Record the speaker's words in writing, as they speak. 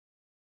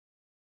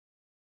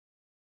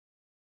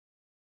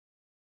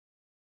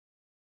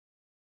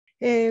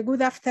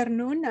Good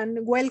afternoon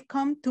and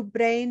welcome to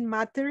Brain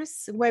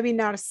Matters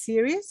webinar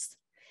series.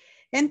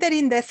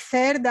 Entering the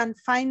third and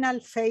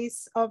final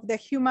phase of the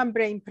Human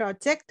Brain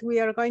Project, we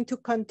are going to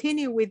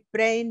continue with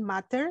Brain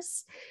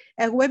Matters,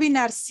 a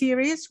webinar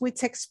series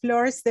which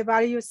explores the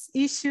various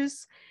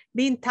issues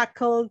being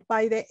tackled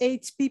by the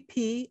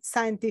HBP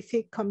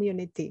scientific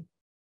community.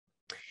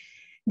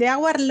 The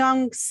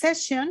hour-long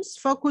sessions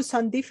focus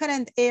on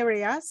different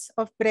areas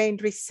of brain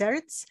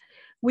research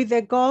with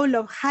the goal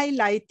of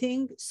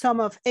highlighting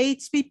some of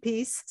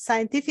HBP's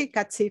scientific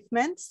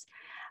achievements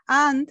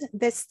and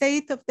the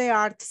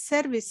state-of-the-art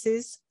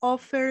services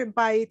offered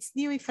by its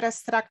new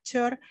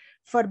infrastructure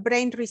for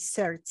brain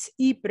research,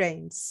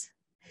 eBrains.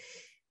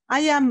 I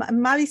am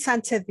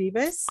Mavi-Sanchez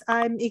Vives.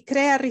 I'm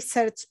ICREA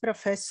research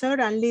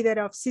professor and leader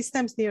of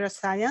systems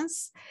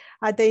neuroscience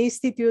at the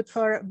Institute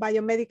for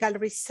Biomedical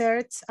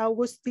Research,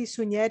 August P.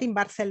 Sunyer in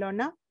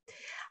Barcelona.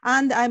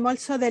 And I'm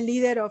also the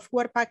leader of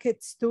Work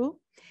Package 2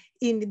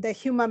 in the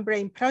Human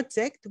Brain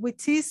Project,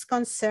 which is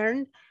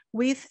concerned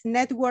with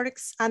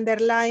networks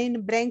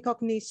underlying brain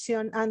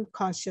cognition and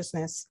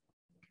consciousness.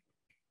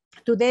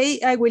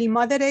 Today, I will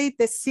moderate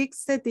the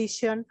 6th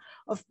edition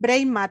of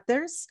Brain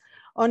Matters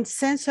on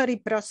sensory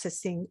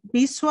processing,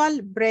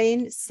 visual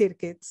brain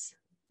circuits.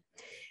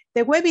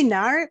 The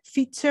webinar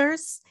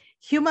features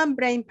Human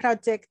Brain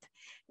Project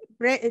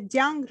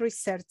young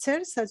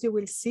researchers, as you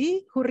will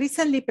see, who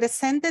recently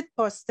presented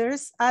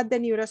posters at the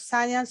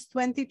Neuroscience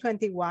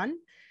 2021,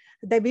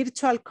 the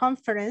virtual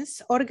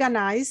conference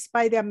organized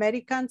by the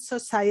American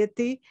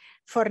Society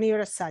for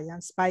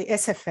Neuroscience, by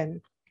SFN.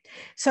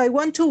 So I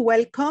want to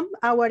welcome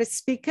our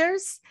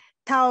speakers,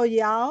 Tao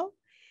Yao,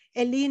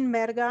 Eline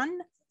Mergan,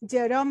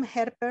 Jerome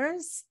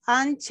Herpers,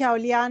 and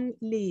Xiaolian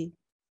Li.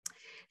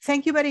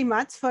 Thank you very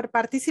much for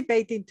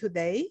participating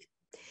today.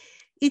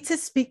 Each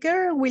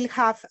speaker will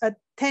have a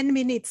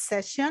 10-minute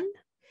session.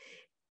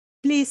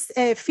 Please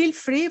feel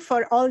free,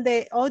 for all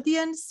the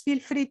audience, feel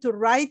free to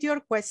write your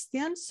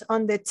questions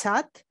on the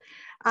chat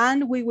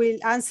and we will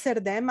answer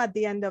them at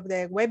the end of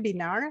the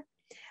webinar.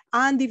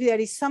 And if there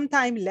is some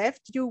time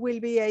left, you will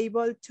be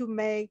able to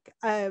make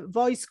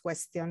voice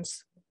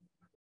questions.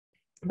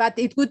 But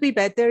it would be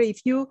better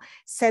if you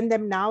send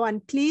them now.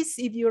 And please,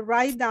 if you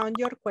write down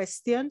your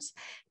questions,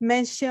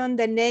 mention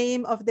the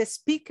name of the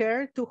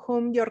speaker to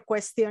whom your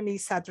question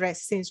is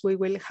addressed, since we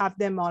will have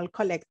them all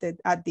collected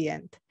at the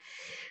end.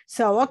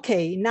 So,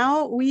 okay,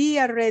 now we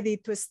are ready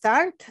to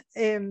start.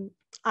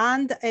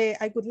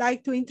 I would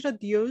like to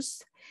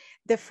introduce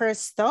the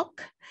first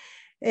talk.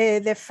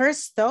 The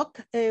first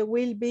talk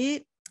will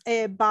be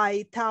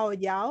by Tao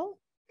Yao.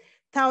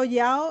 Tao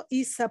Yao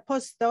is a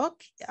postdoc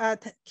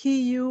at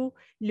KU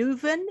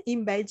Leuven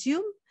in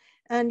Belgium,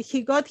 and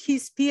he got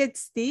his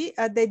PhD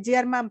at the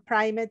German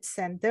Primate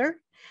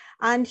Center,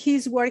 and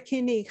he's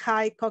working in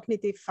high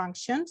cognitive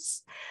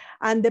functions.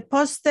 And the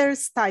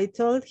poster's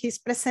title, his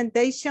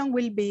presentation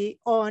will be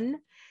on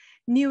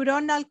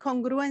neuronal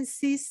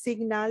congruency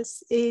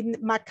signals in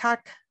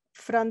macaque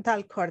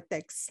frontal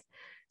cortex.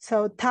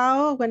 So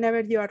Tao, whenever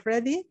you are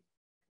ready.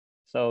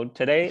 So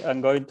today I'm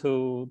going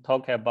to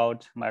talk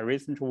about my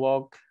recent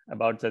work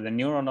about the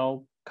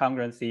neuronal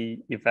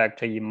congruency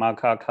effect in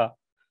macaque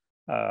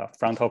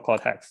frontal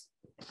cortex.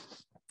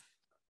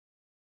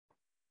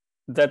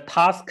 The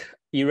task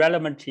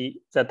irrelevant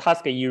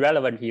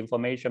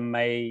information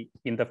may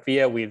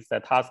interfere with the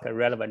task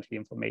relevant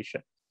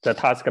information, the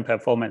task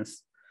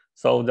performance.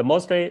 So the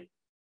most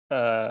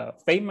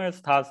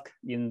famous task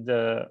in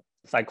the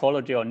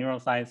psychology or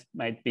neuroscience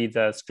might be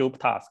the Stroop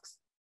tasks.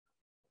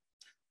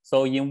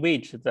 So in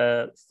which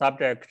the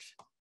subjects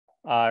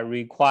are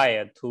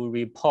required to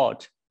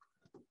report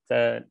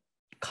the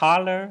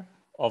color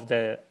of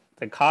the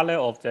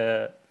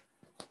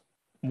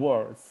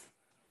words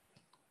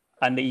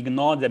and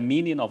ignore the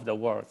meaning of the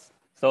words.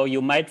 So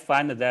you might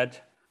find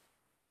that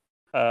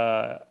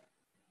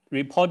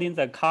reporting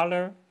the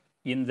color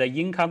in the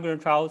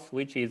incongruent trials,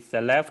 which is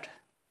the left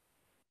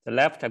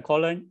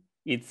column,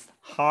 it's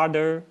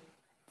harder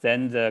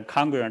than the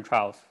congruent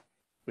trials,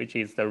 which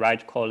is the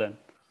right column.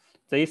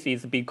 This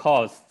is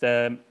because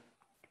the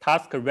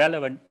task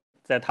irrelevant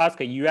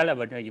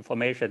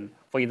information,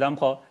 for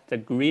example, the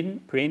green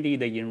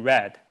printed in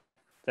red,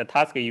 the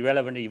task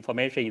irrelevant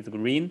information is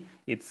green,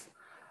 it's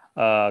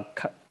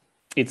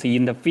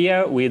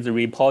interfere with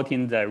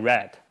reporting the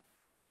red.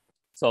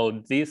 So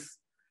this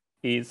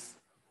is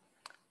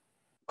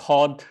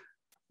called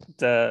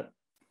the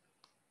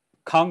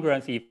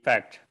congruency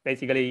effect.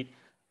 Basically,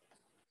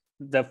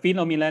 the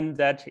phenomenon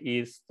that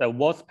is the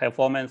worst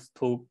performance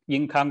to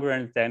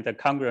incongruent than the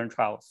congruent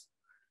trials.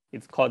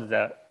 It's called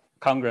the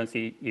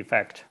congruency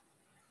effect.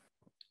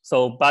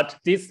 So, but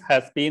this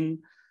has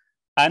been,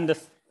 and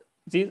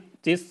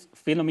this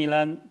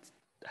phenomenon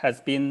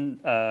has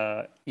been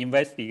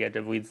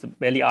investigated with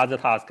many other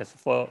tasks.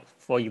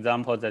 For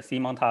example, the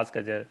Simon task,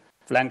 the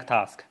flank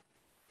task.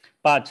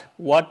 But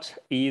what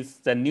is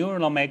the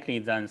neuronal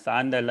mechanisms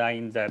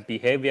underlying the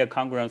behavior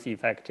congruency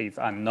effect is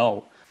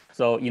unknown.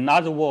 So in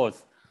other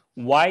words,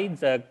 why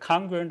the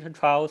congruent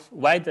trials,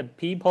 why the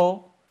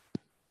people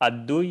are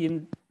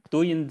doing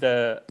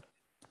the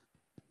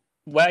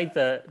why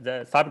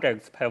the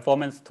subject's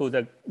performance to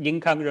the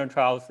incongruent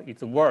trials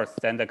is worse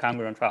than the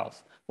congruent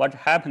trials. What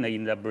happened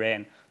in the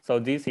brain? So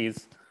this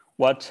is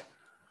what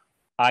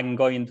I'm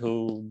going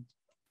to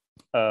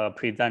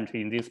present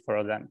in this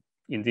program,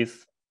 in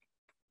this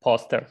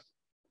poster.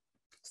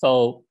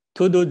 So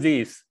to do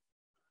this,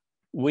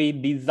 we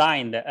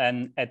designed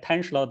an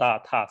attentional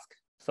task.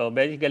 So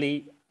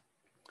basically,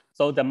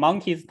 so the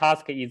monkey's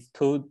task is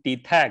to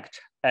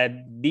detect a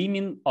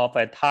dimming of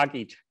a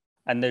target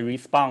and the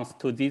response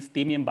to this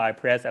dimming by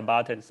press a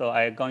button. So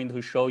I'm going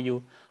to show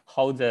you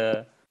how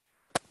the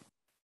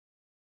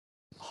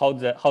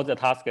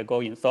task is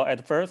going. So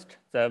at first,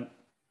 the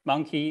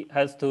monkey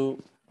has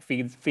to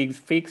fix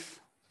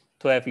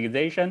to a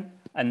fixation,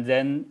 and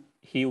then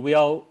he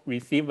will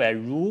receive a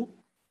rule,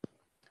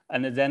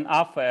 and then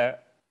after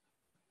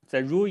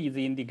the rule is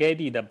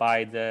indicated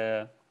by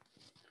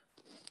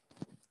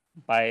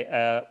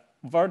a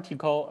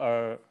vertical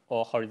or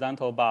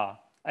horizontal bar.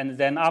 And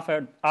then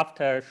after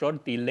a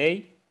short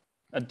delay,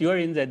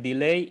 during the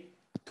delay,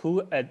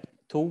 two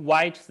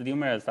white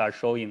stimulus are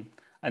showing.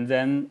 And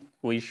then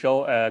we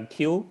show a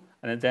cue.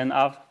 And then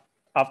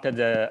after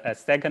the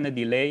second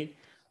delay,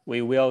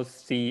 we will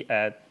see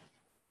a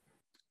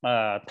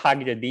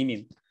target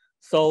dimming.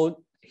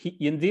 So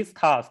in this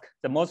task,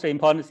 the most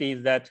important thing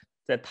is that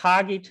the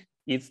target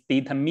is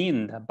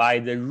determined by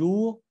the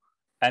rule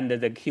and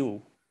the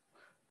cue.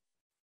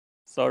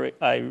 Sorry,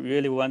 I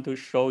really want to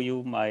show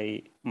you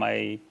my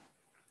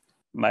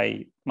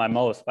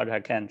mouse, but I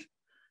can't.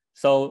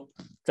 So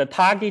the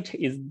target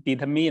is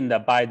determined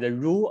by the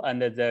rule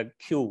and the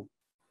cue.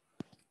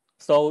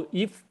 So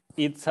if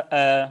it's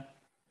a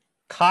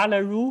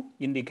color rule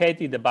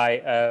indicated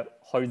by a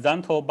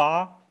horizontal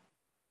bar,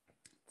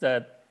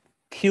 the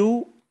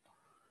cue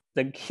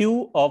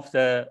of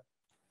the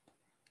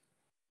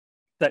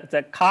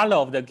color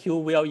of the cue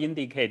will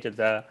indicate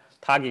the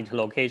target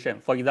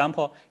location. For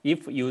example,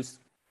 if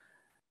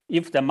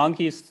the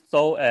monkey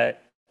saw a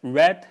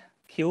red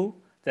cue,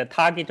 the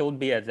target would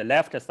be at the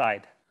left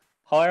side.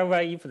 However,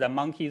 if the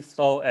monkey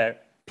saw a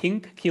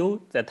pink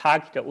cue, the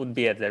target would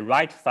be at the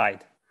right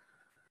side.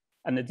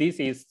 And this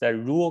is the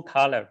rule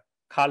color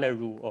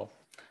rule.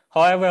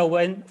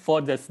 However,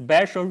 for the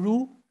special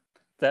rule,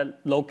 the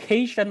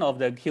location of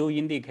the cue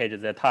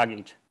indicates the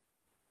target,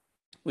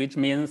 which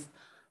means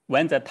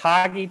when the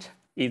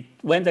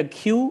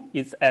cue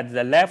is at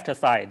the left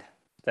side,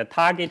 the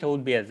target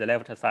would be at the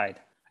left side.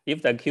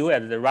 If the cue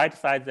at the right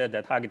side,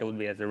 the target would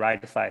be at the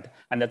right side.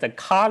 And the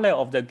color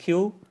of the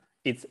cue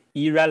is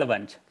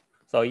irrelevant.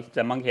 So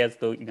the monkey has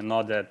to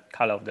ignore the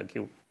color of the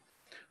cue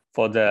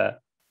for the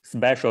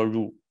special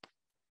rule.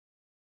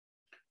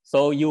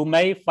 So you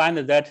may find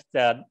that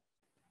there are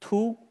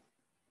two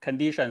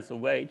conditions,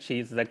 which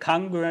is the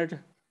congruent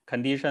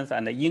conditions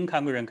and the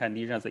incongruent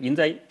conditions. In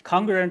the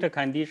congruent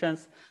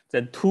conditions,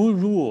 the two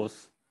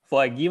rules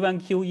for a given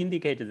cue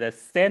indicate the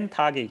same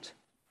target.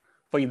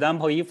 For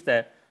example, if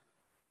the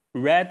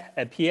red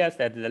appears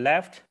at the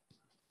left,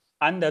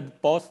 under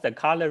both the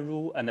color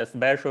rule and the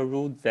special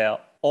rule, they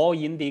all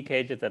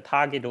indicate the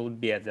target would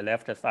be at the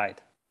left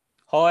side.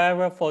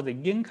 However, for the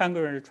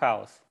incongruent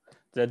trials,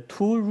 the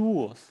two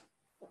rules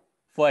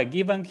for a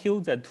given cue,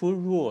 the two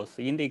rules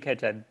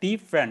indicate a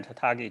different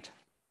target.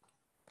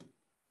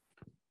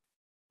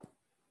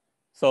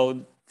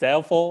 So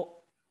therefore,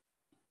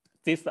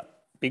 this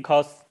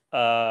because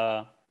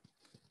for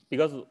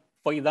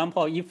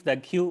example,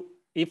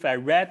 if a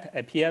red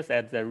appears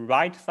at the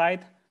right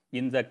side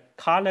in the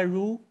color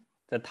rule,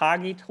 the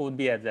target would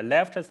be at the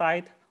left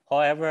side.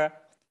 However,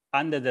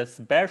 under the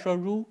special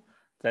rule,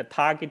 the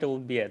target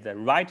would be at the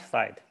right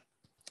side.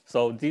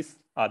 So these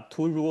are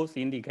two rules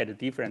indicate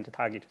different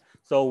target.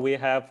 So we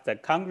have the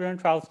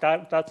congruent trials,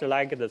 just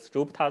like the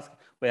Stroop task.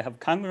 We have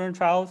congruent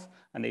trials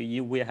and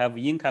we have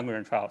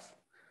incongruent trials.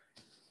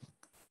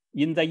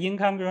 In the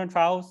incongruent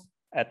trials,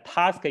 a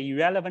task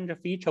irrelevant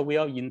feature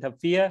will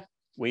interfere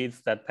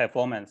with the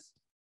performance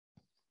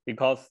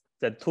because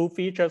the two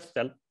features,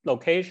 the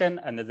location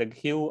and the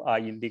cue, are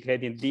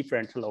indicating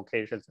different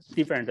locations,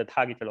 different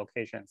target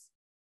locations.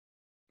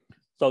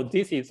 So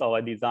this is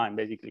our design,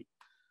 basically.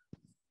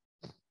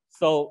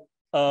 So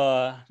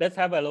let's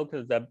have a look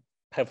at the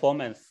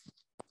performance.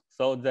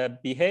 So the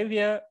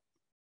behavior,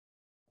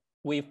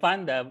 we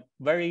find a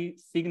very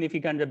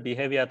significant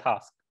behavior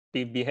task,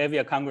 the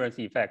behavior congruence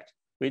effect,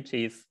 which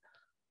is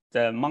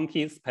the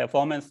monkey's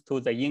performance to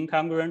the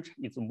incongruent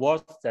is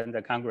worse than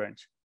the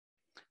congruent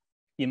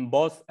in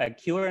both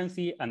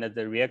accuracy and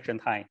the reaction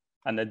time.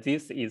 And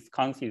this is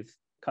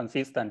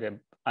consistent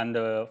and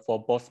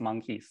for both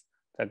monkeys.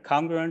 The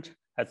congruent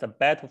has a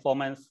better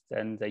performance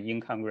than the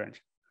incongruent.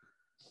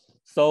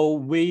 So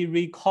we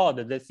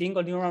record the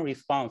single neuron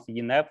response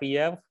in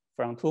FEF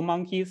from two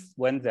monkeys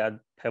when they're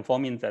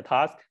performing the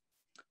task.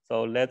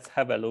 So let's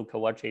have a look at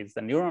what is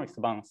the neuron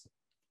response.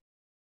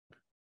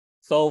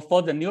 So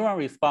for the neuron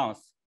response,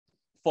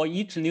 for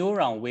each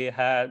neuron,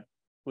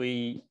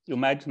 you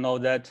might know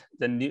that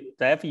the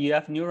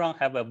FEF neuron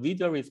have a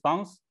visual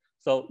response.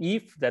 So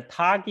if the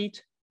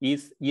target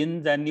is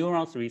in the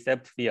neuron's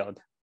receptor field.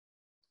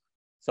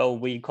 So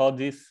we call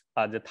this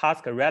the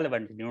task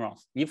relevant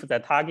neurons. If the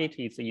target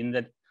is in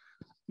the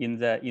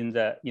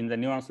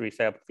neuron's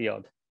receptor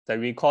field, the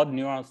record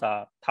neurons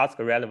are task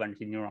relevant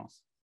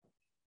neurons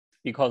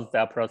because they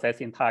are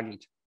processing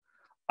target.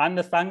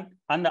 Under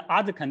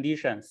other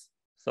conditions,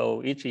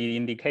 so each is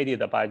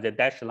indicated by the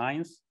dashed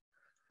lines.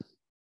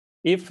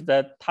 If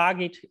the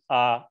target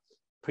are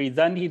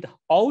presented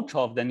out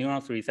of the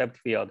neuron's receptor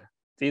field,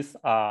 these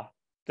are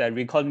the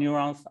record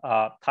neurons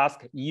are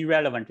task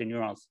irrelevant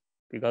neurons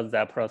because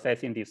they're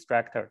processing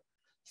distractor.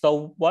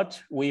 So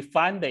what we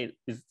find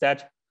is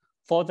that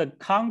for the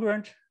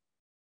congruent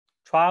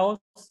trials,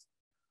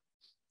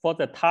 for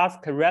the task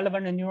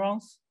relevant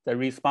neurons, the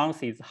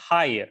response is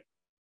higher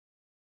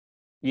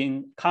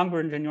in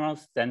congruent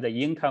neurons than the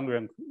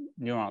incongruent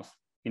neurons,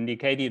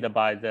 indicated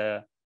by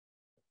the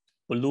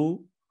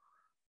blue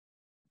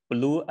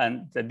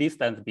and the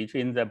distance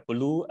between the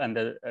blue and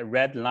the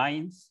red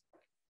lines.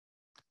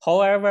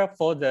 However,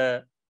 for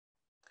the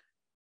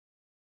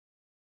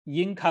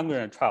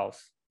incongruent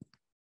trials,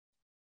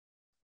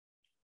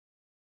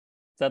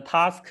 the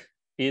task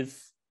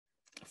is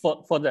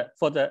for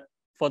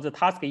the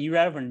task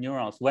irrelevant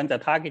neurons, when the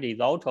target is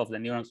out of the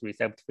neuron's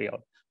receptor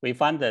field, we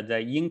find that the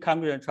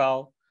incongruent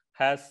trial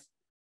has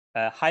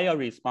a higher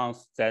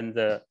response than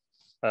the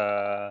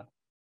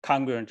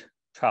congruent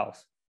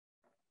trials.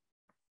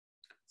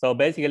 So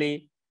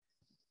basically,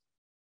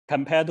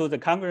 compared to the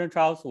congruent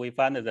trials, we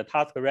find that the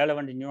task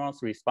relevant neurons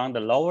respond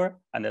lower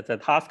and that the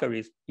task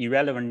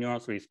irrelevant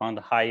neurons respond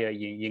higher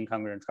in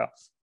incongruent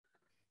trials.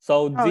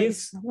 So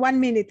this 1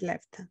 minute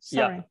left.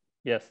 Sorry. Yeah,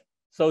 yes.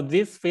 So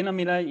this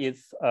phenomenon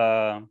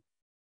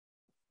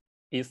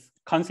is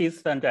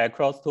consistent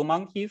across 2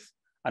 monkeys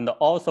and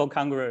also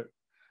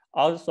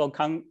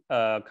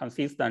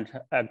consistent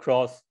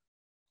across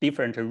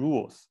different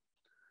rules.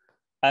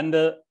 And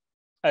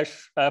a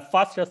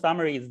faster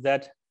summary is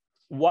that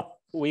what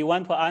we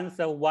want to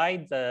answer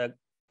why the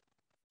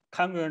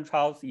congruent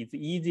trials is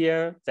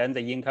easier than the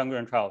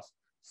incongruent trials.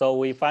 So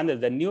we find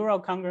that the neural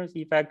congruence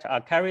effect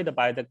are carried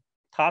by the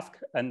task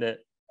and the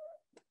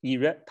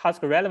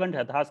task relevant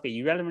and task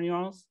irrelevant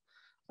neurons,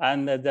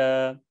 and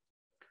the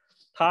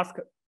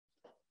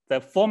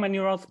former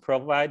neurons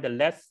provide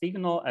less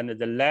signal and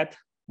the let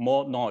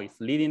more noise,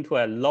 leading to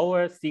a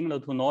lower signal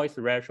to noise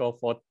ratio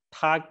for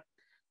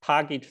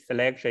target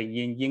selection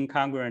in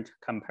incongruent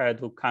compared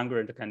to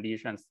congruent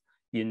conditions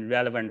in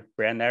relevant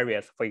brain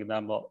areas, for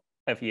example,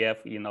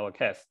 FEF in our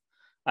case.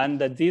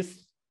 And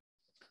this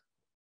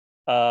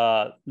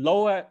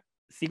lower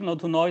signal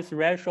to noise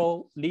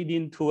ratio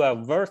leading to a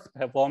worse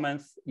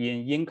performance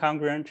in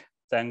incongruent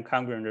than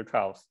congruent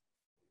trials.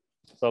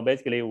 So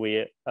basically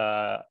we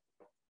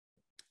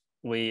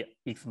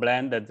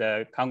explained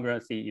the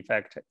congruency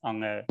effect on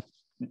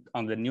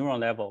the neural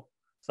level.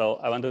 So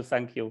I want to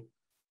thank you.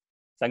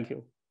 Thank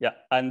you. Yeah,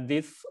 and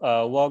this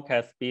work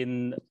has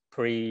been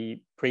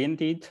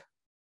printed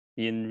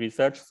in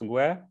Research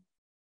Square.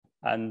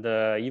 And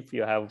if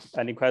you have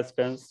any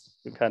questions,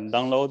 you can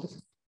download.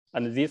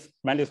 And this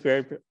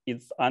manuscript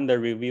is under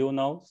review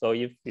now. So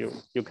if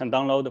you can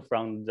download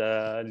from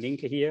the link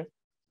here.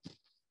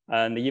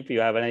 And if you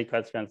have any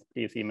questions,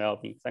 please email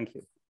me. Thank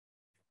you.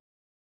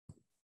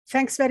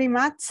 Thanks very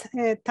much,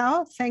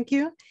 Tao. Thank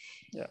you.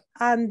 Yeah.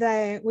 And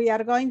we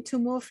are going to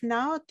move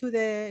now to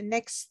the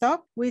next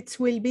talk, which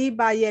will be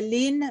by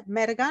Eline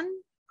Mergan,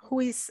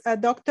 who is a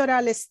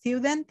doctoral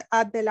student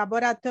at the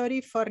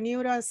Laboratory for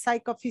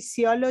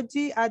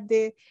Neuropsychophysiology at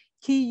the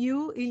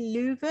KU in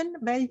Leuven,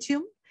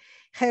 Belgium.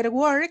 Her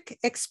work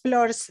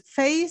explores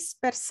phase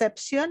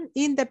perception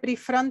in the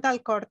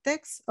prefrontal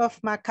cortex of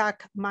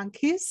macaque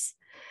monkeys,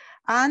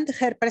 and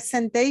her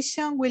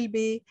presentation will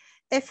be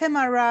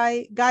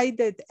fMRI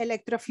guided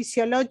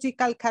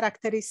electrophysiological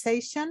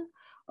characterization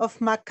of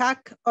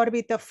macaque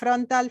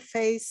orbitofrontal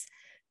phase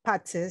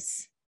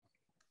patches.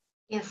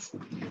 Yes,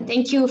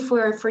 thank you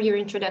for your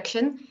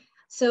introduction.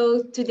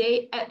 So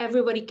today,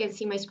 everybody can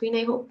see my screen,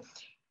 I hope.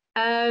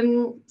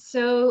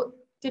 So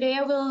today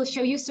I will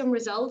show you some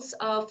results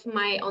of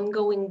my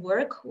ongoing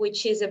work,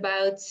 which is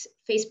about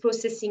phase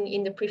processing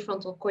in the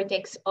prefrontal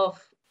cortex of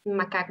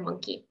macaque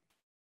monkey.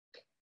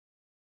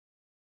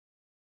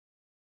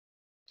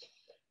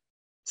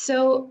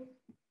 So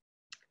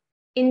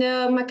in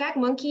the macaque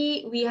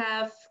monkey, we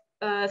have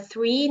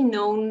 3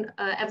 known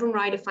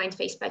fMRI-defined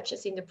phase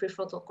patches in the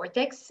prefrontal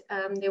cortex.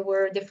 They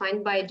were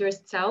defined by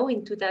Tao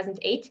in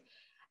 2008,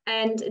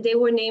 and they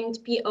were named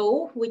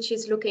PO, which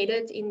is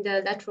located in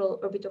the lateral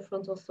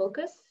orbitofrontal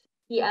sulcus,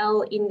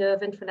 PL in the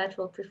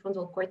ventrolateral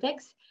prefrontal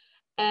cortex,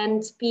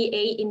 and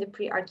PA in the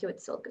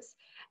prearcuate sulcus.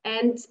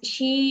 And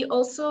she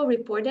also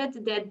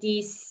reported that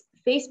these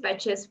phase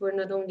patches were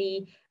not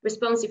only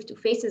responsive to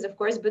faces, of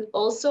course, but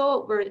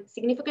also were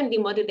significantly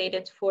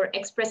modulated for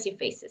expressive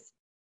faces.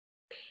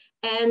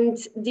 And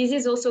this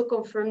is also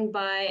confirmed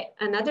by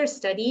another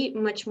study,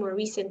 much more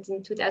recent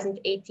in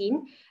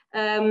 2018,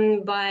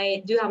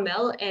 by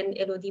Duhamel and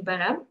Elodie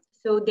Barra.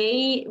 So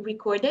they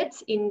recorded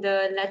in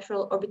the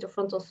lateral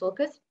orbitofrontal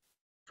sulcus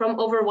from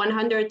over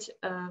 100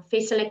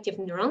 face selective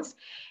neurons.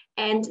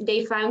 And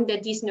they found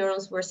that these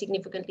neurons were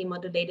significantly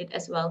modulated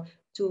as well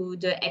to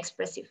the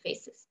expressive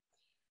faces.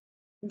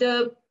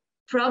 The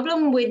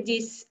problem with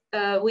this,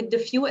 with the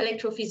few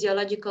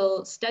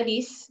electrophysiological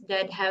studies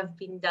that have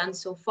been done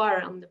so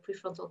far on the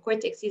prefrontal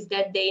cortex, is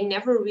that they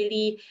never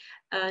really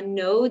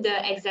know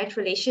the exact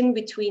relation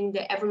between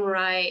the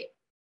fMRI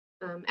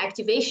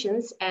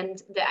activations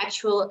and the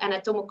actual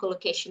anatomical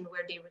location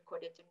where they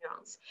recorded the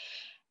neurons.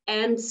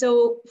 And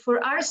so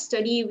for our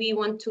study, we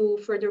want to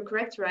further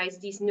characterize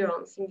these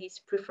neurons in these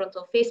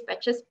prefrontal face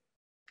patches,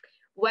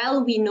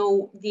 while we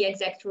know the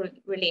exact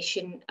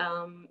relation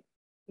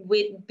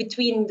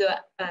between the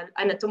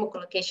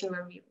anatomical location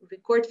where we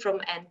record from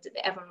and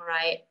the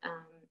fMRI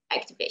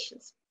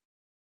activations.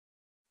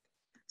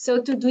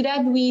 So to do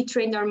that, we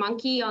trained our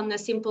monkey on a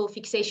simple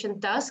fixation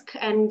task,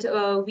 and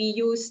we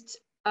used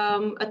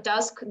a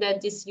task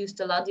that is used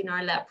a lot in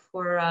our lab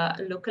for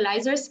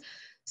localizers.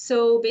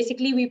 So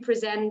basically we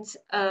present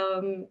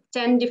 10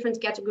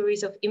 different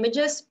categories of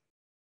images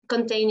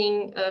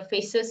containing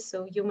faces,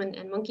 so human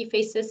and monkey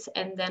faces,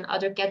 and then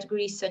other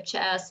categories such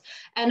as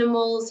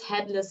animals,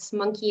 headless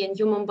monkey and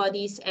human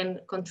bodies, and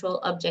control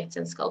objects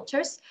and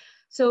sculptures.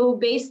 So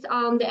based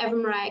on the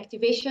fMRI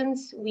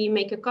activations, we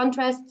make a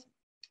contrast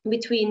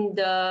between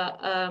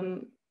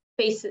the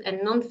face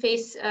and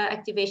non-face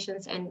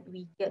activations, and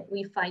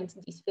we find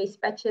these face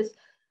patches.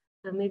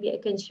 Maybe I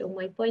can show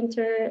my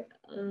pointer.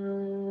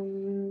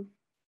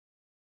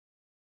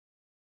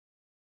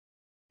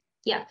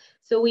 Yeah,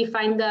 so we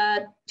find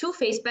the two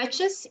face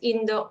patches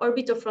in the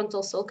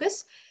orbitofrontal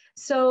sulcus.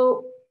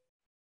 So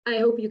I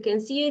hope you can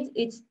see it.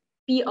 It's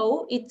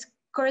PO. It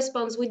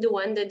corresponds with the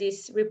one that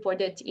is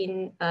reported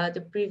in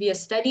the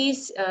previous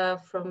studies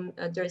from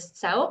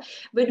Tao.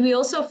 But we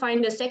also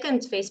find a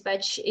second face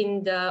patch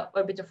in the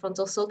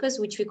orbitofrontal sulcus,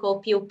 which we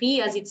call POP,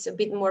 as it's a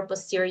bit more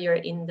posterior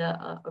in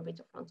the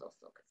orbitofrontal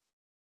sulcus.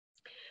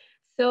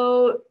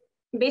 So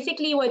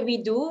basically what we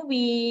do,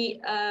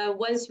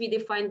 once we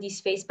define these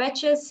face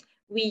patches,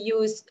 we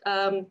use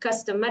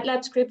custom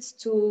MATLAB scripts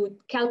to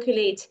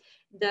calculate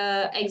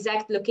the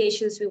exact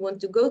locations we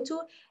want to go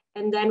to.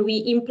 And then we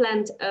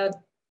implant a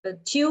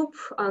tube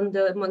on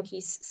the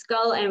monkey's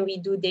skull, and we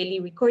do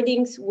daily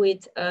recordings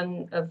with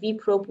a V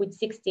probe with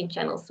 16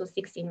 channels, so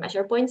 16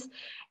 measure points.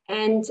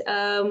 And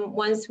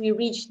once we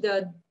reach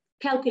the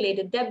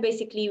calculated depth,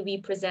 basically we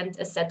present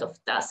a set of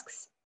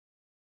tasks.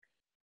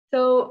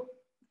 So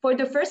for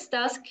the first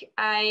task,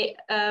 I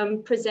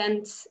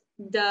present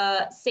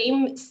the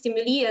same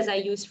stimuli as I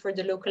used for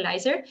the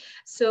localizer.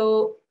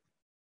 So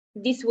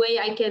this way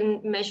I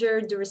can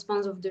measure the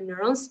response of the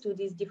neurons to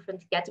these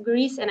different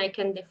categories, and I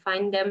can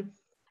define them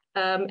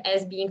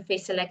as being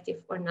face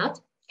selective or not.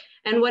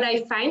 And what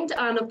I find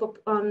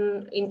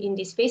in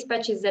this face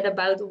patch is that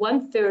about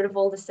 1/3 of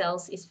all the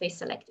cells is face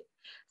selective.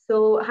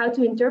 So how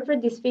to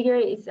interpret this figure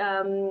is,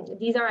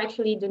 these are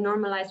actually the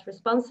normalized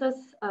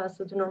responses,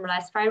 so the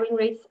normalized firing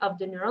rates of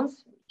the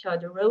neurons, which are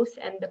the rows,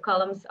 and the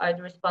columns are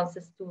the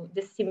responses to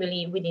the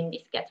stimuli within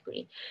this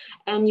category.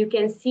 And you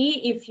can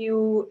see if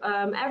you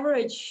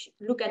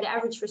look at the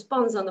average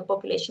response on the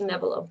population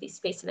level of these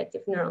face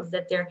selective neurons,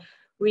 that they're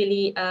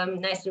really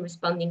nicely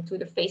responding to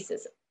the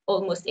faces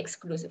almost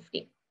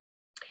exclusively.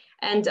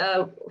 And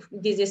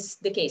this is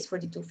the case for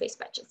the two face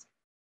patches.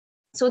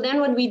 So then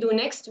what we do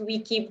next, we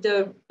keep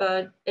the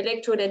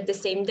electrode at the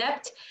same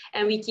depth,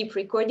 and we keep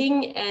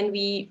recording, and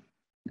we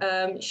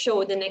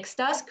show the next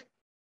task.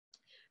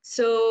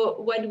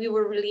 So what we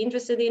were really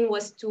interested in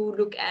was to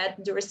look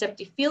at the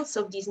receptive fields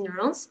of these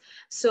neurons.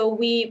 So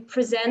we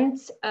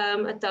present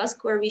a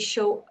task where we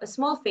show a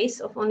small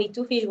face of only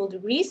 2 visual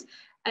degrees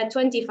at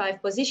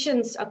 25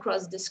 positions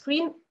across the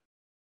screen.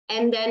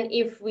 And then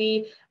if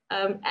we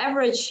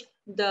average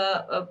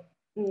the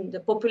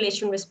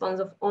population response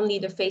of only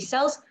the face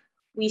cells,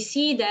 we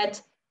see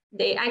that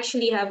they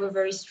actually have a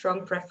very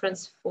strong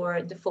preference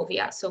for the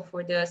fovea, so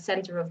for the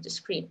center of the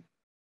screen,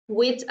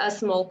 with a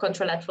small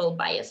contralateral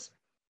bias.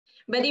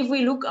 But if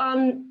we look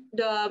on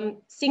the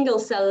single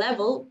cell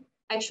level,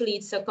 actually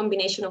it's a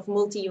combination of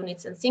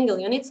multi-units and single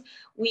units,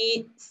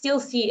 we still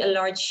see a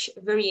large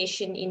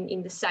variation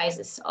in the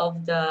sizes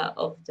of the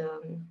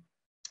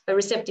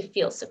receptive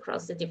fields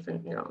across the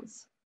different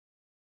neurons.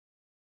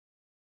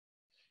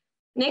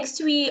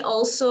 Next, we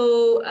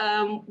also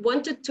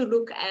wanted to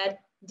look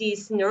at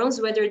these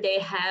neurons, whether they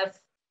have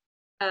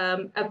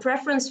a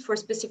preference for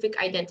specific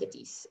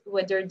identities,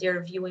 whether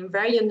they're view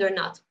invariant or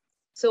not.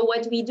 So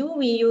what we do,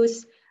 we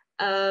use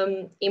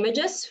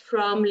images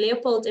from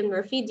Leopold and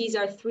Murphy. These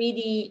are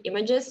 3D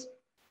images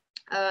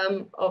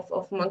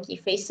of monkey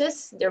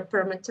faces. They're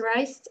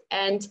parameterized,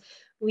 and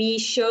we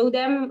show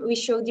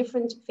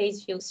different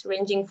face views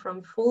ranging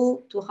from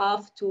full to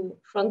half to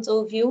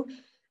frontal view,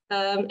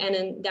 and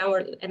a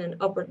downward and an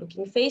upward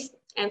looking face.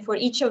 And for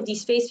each of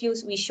these face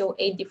views, we show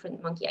 8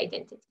 different monkey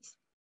identities.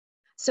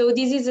 So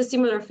this is a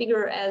similar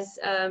figure as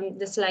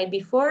the slide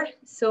before.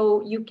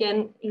 So you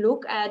can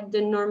look at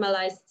the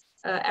normalized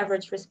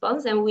average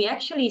response, and we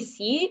actually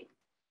see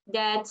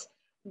that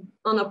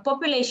on a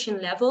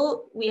population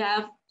level, we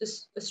have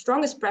the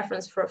strongest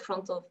preference for a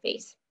frontal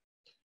phase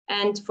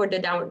and for the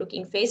downward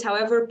looking phase.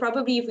 However,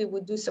 probably if we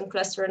would do some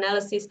cluster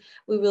analysis,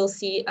 we will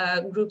see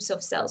groups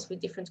of cells with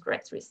different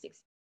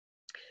characteristics.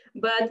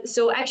 But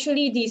so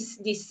actually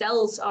these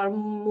cells are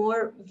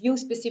more view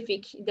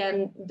specific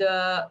than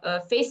the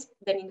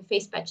in the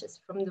face patches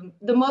from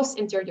the most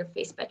anterior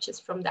face patches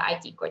from the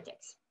IT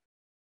cortex.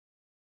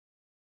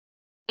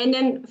 And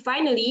then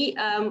finally,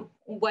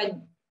 what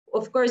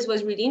of course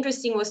was really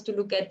interesting was to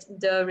look at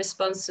the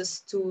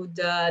responses to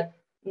the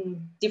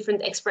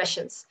different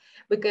expressions,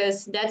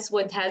 because that's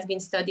what has been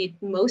studied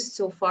most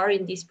so far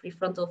in these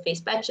prefrontal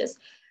face patches.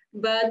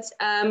 But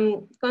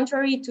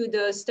contrary to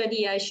the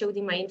study I showed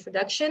in my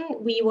introduction,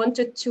 we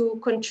wanted to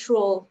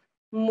control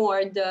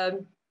more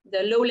the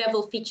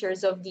low-level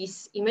features of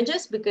these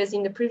images, because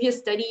in the previous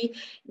study,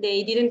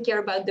 they didn't care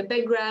about the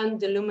background,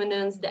 the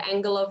luminance, the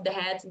angle of the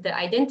head, the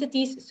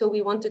identities. So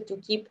we wanted to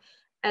keep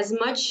as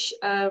much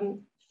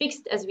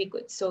fixed as we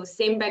could. So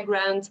same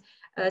background,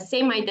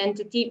 same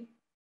identity,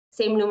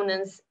 same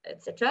luminance,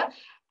 etc.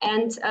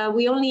 And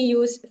we only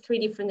use 3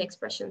 different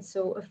expressions.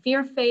 So a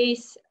fear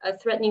face, a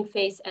threatening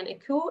face, and a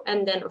coup.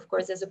 And then, of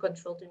course, as a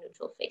control to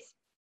neutral face.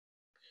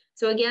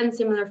 So again,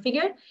 similar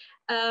figure.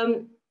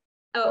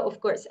 Oh, of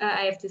course,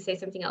 I have to say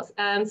something else.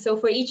 So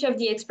for each of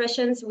the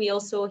expressions, we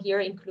also here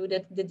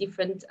included the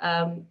different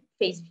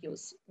face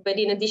views. But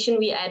in addition,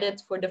 we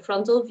added for the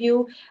frontal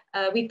view,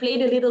 we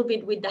played a little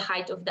bit with the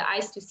height of the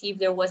eyes to see if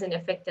there was an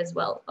effect as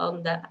well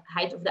on the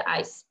height of the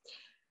eyes.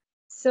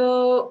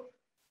 So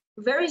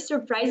very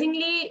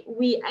surprisingly,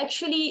 we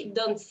actually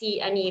don't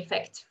see any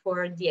effect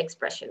for the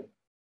expression.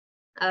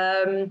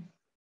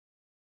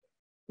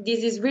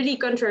 This is really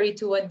contrary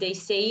to what they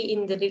say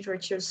in the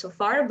literature so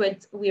far,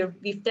 but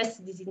we've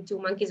tested this in 2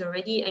 monkeys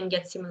already and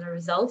get similar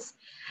results.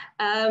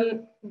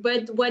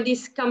 But what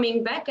is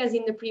coming back, as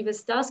in the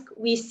previous task,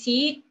 we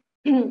see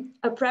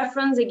a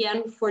preference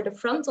again for the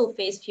frontal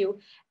face view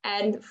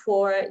and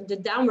for the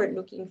downward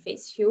looking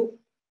face view,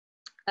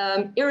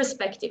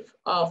 irrespective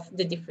of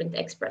the different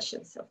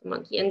expressions of the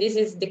monkey. And this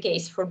is the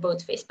case for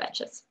both face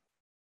patches.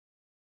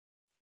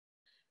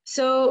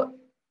 So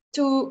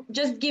to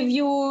just give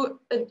you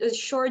a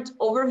short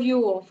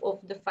overview of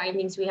the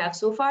findings we have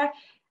so far.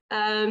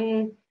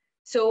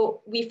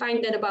 So we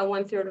find that about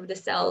 1/3 of the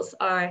cells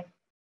are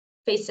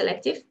face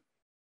selective,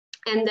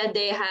 and that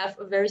they have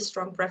a very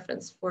strong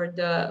preference for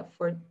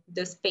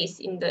the space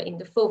in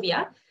the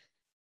fovea.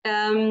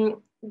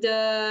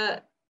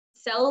 The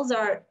cells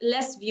are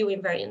less view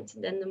invariant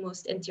than the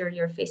most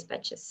anterior face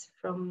patches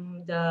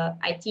from the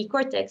IT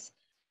cortex.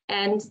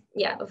 And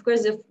yeah, of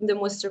course, the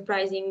most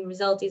surprising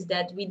result is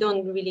that we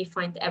don't really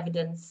find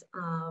evidence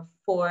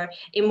for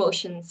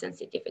emotion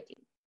sensitivity.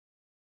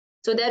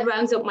 So that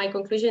rounds up my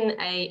conclusion.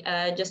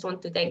 I just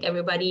want to thank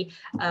everybody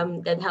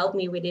that helped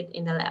me with it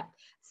in the lab.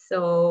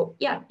 So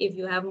yeah, if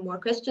you have more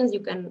questions,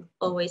 you can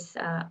always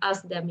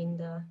ask them in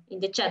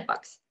the chat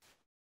box.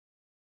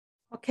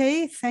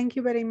 Okay, thank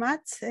you very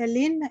much,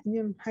 Eline.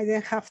 I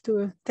didn't have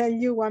to tell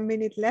you 1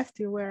 minute left.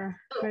 You were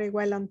very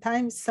well on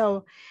time.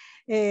 So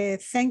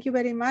thank you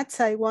very much.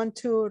 I want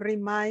to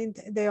remind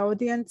the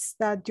audience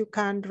that you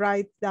can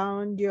write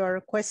down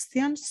your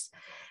questions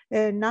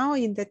now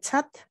in the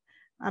chat,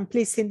 and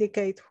please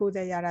indicate who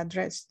they are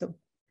addressed to.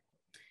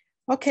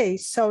 Okay,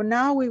 so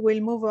now we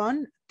will move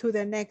on to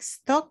the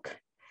next talk.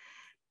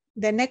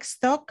 The next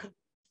talk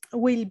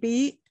will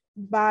be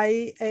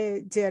by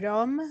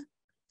Jerome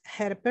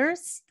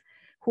Herpers,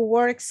 who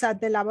works at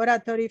the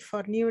Laboratory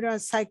for Neuro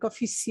and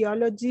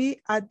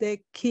Psychophysiology at the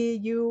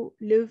KU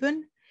Leuven,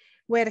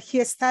 where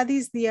he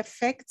studies the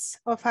effects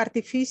of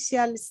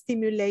artificial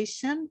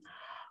stimulation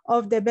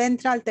of the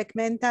ventral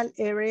tegmental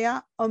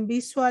area on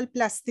visual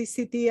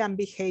plasticity and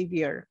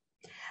behavior.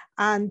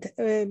 And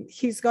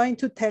he's going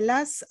to tell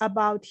us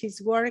about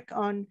his work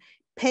on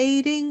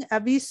pairing a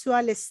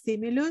visual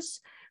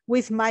stimulus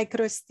with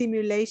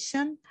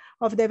microstimulation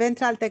of the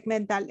ventral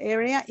tegmental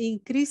area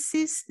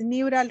increases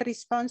neural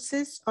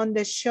responses on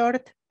the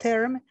short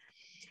term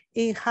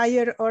in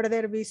higher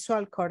order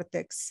visual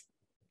cortex.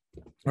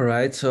 All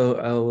right, so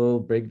I will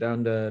break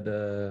down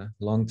the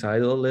long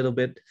title a little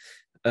bit.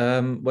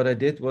 What I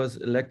did was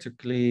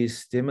electrically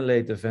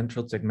stimulate the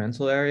ventral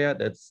tegmental area.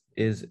 That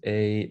is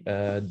a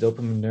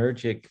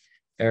dopaminergic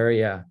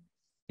area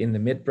in the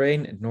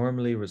midbrain. It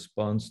normally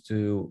responds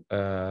to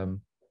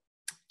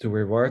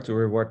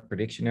reward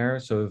prediction error.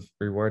 So if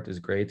reward is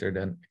greater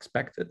than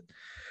expected.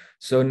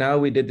 So now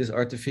we did this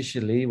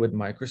artificially with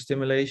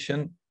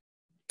microstimulation.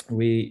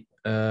 We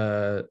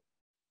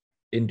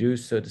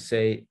induced, so to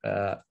say,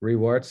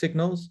 reward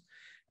signals.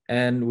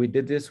 And we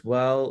did this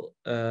while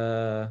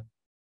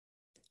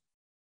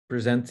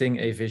presenting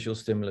a visual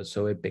stimulus,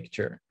 so a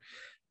picture.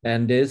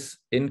 And this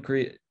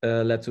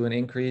led to an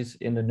increase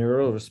in the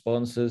neural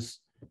responses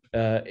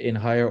in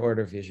higher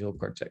order visual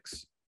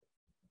cortex.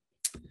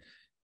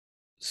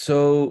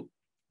 So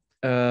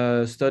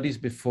studies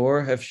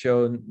before have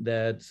shown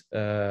that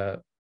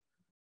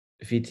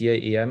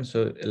VTA-EM,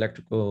 so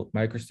electrical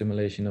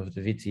microstimulation of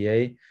the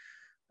VTA,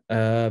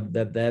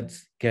 that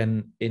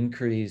can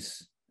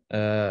increase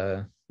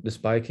the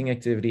spiking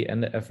activity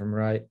and the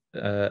fMRI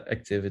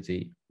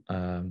activity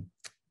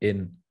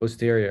in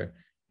posterior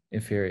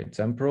inferior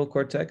temporal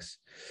cortex.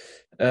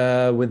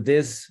 With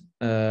this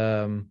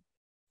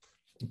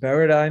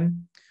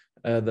paradigm,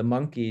 the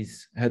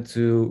monkeys had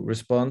to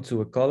respond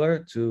to a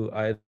color, to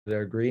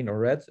either green or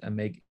red, and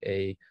make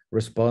a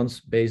response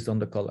based on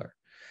the color.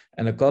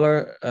 And the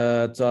color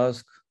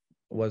task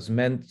was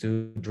meant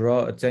to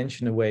draw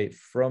attention away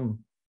from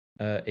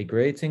a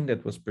grating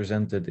that was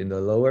presented in the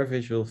lower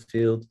visual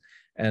field,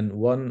 and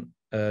one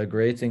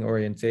grating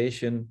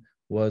orientation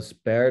was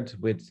paired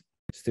with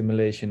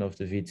stimulation of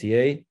the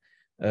VTA.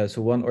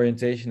 So one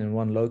orientation in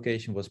one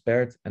location was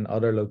paired, and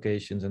other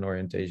locations and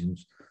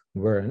orientations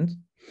weren't.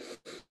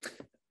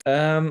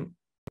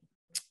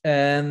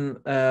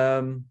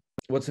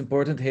 What's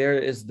important here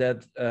is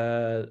that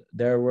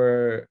there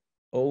were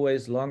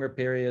always longer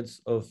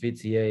periods of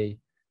VTA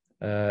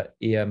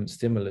EM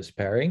stimulus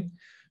pairing.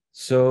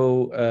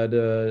 So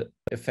the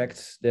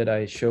effects that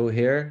I show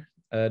here,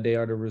 they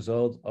are the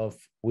result of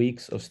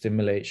weeks of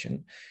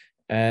stimulation.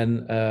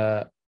 And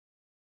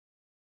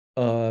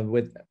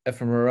with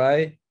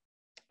fMRI,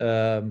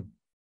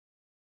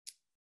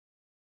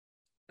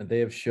 they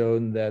have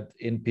shown that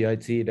in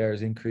PIT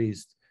there's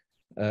increased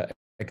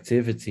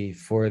activity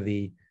for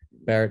the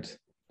paired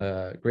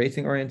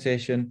grating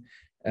orientation,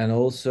 and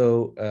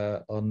also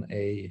on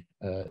a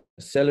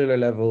cellular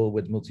level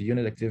with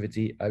multi-unit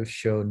activity, I've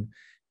shown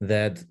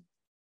that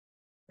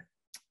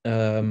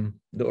the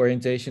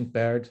orientation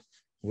paired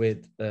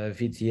with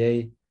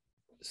VTA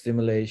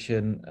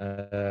stimulation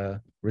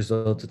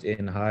resulted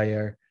in a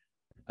higher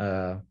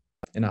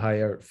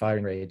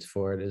firing rate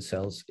for the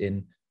cells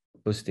in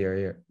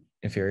posterior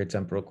inferior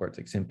temporal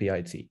cortex in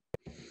PIT.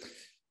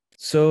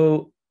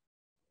 So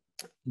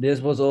this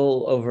was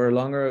all over a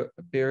longer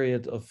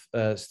period of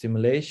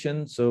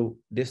stimulation. So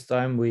this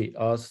time we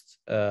asked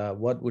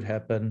what would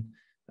happen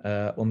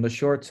on the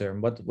short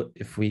term. What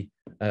if we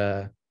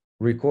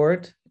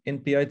record in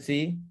PIT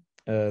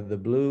the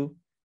blue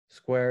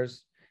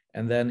squares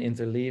and then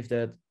interleave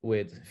that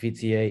with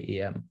VTA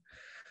EM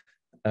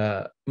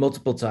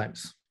multiple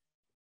times.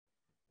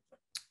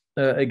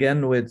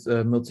 Again with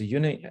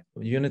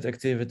multi-unit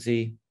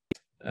activity,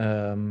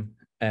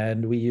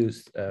 and we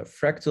used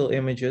fractal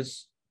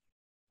images,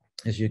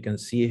 as you can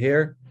see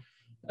here.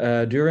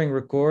 During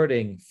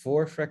recording,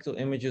 4 fractal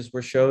images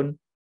were shown,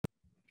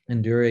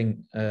 and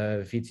during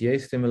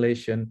VTA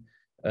stimulation,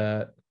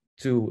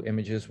 2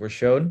 images were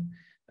shown.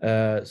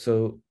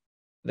 So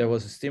there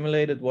was a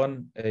stimulated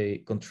one, a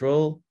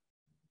control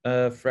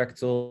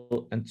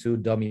fractal, and 2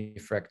 dummy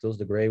fractals,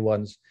 the gray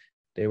ones.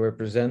 They were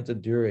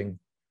presented during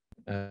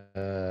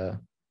the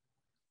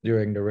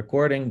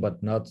recording,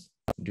 but not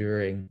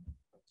during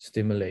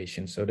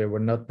stimulation. So they were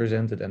not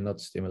presented and not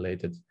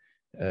stimulated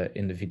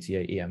in the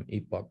VTA EM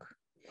epoch.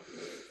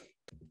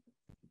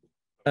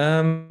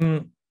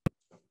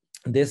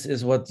 This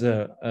is what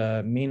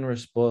the mean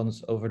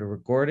response over the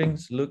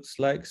recordings looks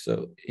like.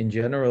 So in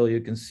general,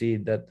 you can see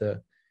that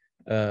the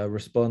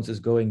response is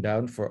going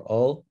down for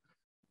all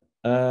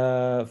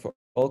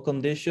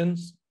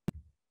conditions,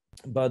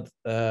 but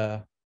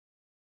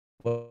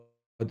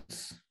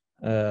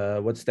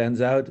what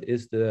stands out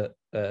is the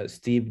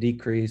steep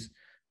decrease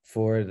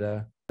for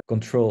the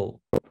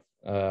control.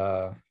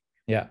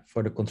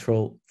 For the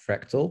control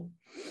fractal,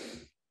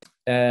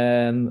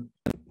 and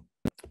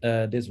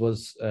this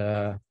was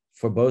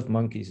for both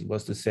monkeys. It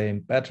was the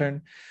same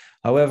pattern.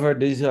 However,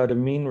 these are the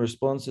mean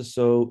responses,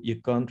 so you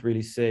can't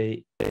really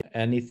say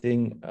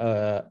anything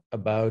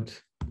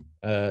about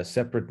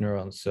separate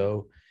neurons.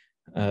 So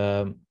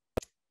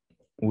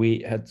we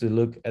had to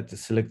look at the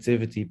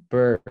selectivity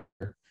per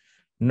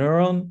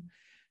neuron,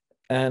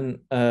 and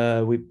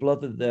we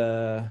plotted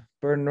the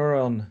per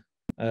neuron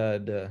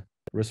the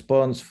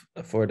response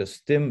for the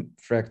stim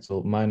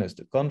fractal minus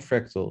the con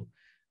fractal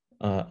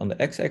on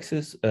the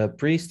x-axis,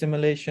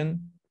 pre-stimulation,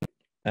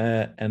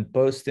 and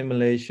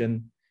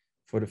post-stimulation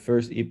for the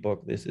first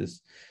epoch. This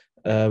is,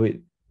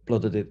 we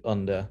plotted it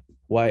on the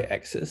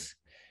y-axis.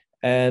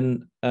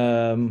 And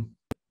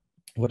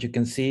what you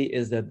can see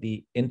is that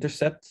the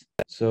intercept,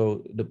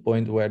 so the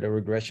point where the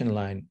regression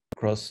line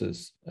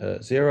crosses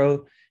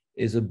 0,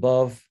 is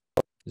above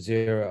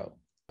 0.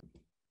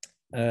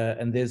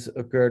 And this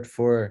occurred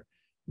for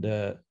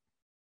the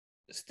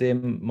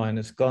stim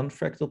minus con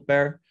fractal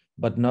pair,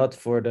 but not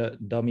for the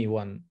dummy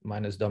 1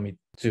 minus dummy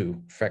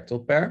 2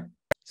 fractal pair.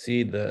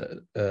 See,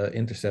 the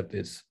intercept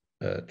is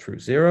true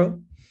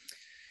 0.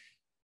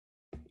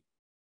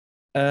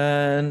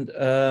 And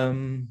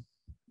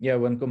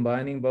when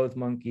combining both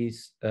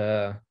monkeys,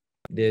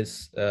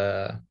 this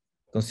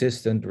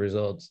consistent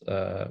result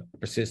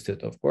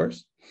persisted, of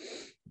course.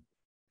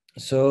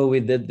 So we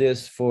did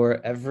this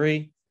for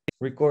every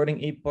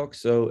recording epoch.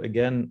 So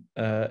again,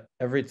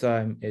 every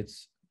time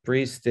it's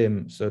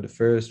pre-stim, so the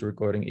first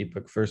recording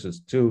epoch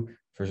versus 2,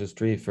 versus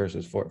 3,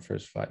 versus 4,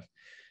 versus 5,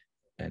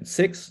 and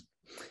 6.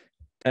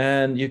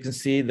 And you can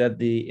see that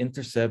the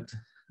intercept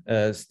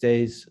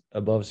stays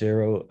above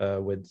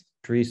 0 with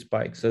 3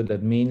 spikes. So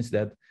that means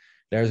that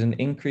there's an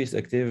increased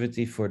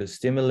activity for the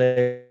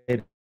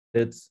stimulated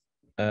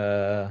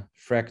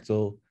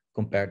fractal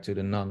compared to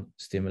the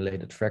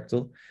non-stimulated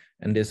fractal.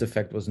 And this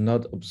effect was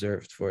not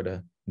observed for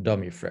the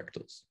dummy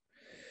fractals.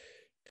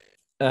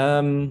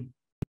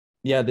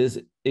 Yeah, this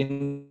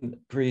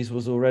increase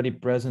was already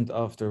present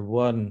after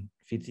one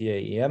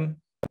VTA-EM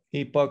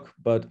epoch,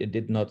 but it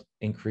did not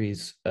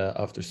increase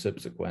after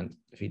subsequent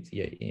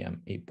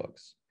VTA-EM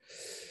epochs.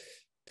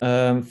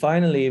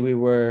 Finally, we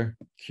were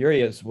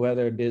curious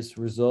whether this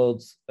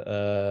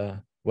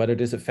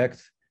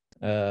effect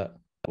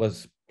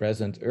was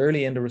present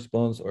early in the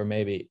response, or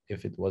maybe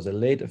if it was a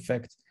late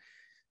effect.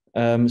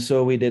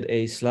 So we did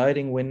a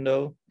sliding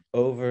window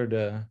over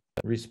the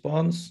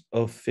response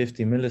of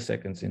 50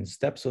 milliseconds in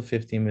steps of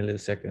 50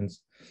 milliseconds.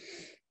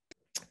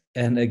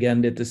 And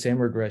again, did the same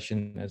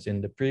regression as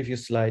in the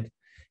previous slide.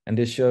 And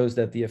this shows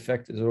that the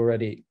effect is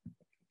already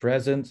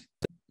present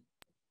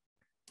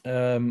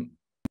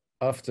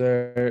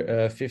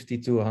after 50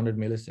 to 100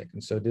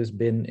 milliseconds. So this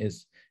bin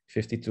is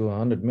 50 to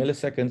 100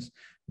 milliseconds.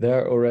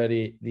 There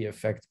already the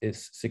effect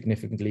is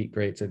significantly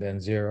greater than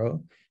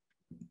 0.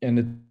 And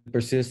it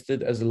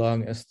persisted as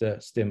long as the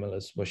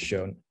stimulus was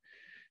shown.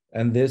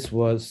 And this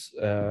was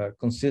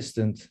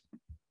consistent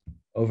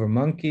over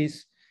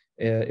monkeys.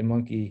 In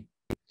monkey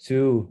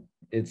 2,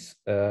 it's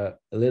a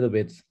little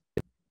bit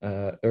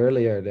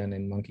earlier than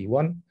in monkey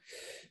 1,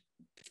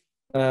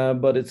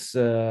 but it's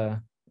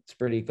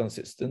pretty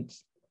consistent.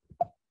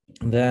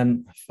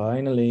 Then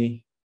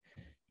finally,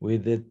 we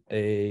did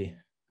a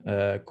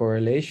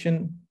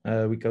correlation.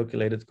 We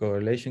calculated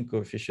correlation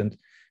coefficient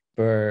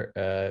per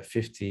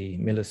 50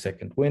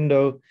 millisecond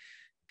window.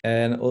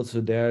 And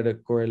also there, the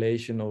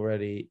correlation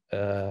already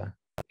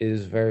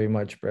is very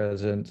much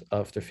present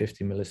after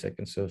 50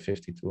 milliseconds, so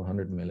 50 to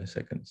 100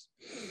 milliseconds.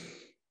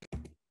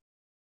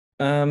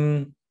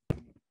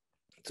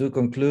 To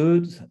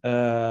conclude,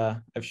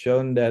 I've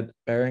shown that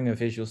pairing a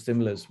visual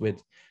stimulus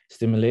with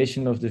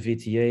stimulation of the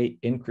VTA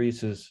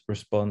increases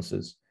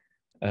responses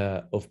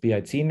of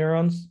PIT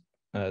neurons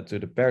to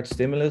the paired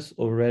stimulus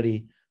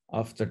already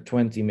after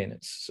 20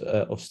 minutes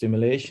of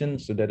stimulation.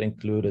 So that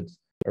included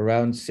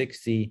around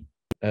 60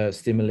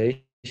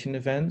 stimulation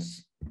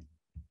events.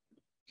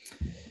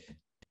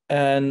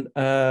 And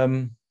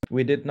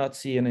we did not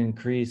see an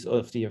increase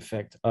of the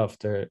effect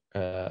after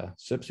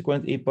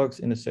subsequent epochs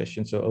in the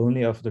session. So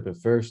only after the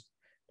first,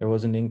 there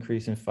was an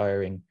increase in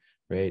firing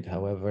rate,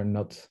 however,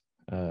 not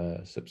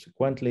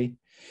subsequently.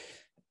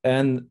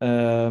 And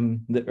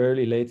the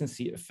early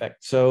latency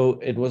effect. So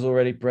it was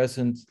already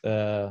present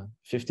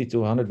 50 to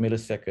 100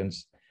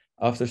 milliseconds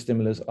after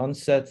stimulus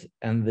onset.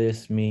 And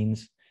this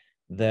means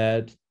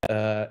that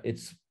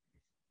it's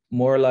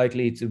more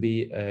likely to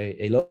be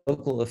a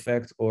local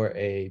effect or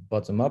a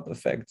bottom-up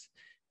effect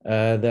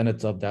than a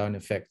top-down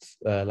effect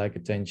like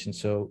attention.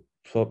 So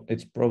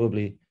it's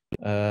probably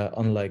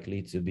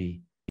unlikely to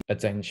be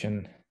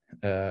attention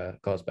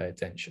caused by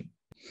attention.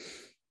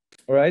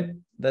 All right,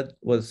 that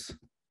was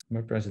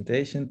my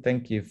presentation.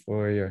 Thank you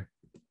for your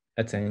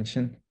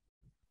attention.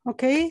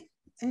 Okay,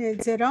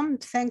 Jerome,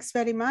 thanks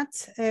very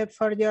much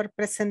for your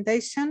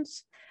presentation.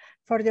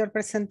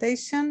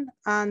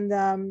 And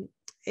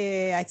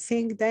I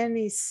think then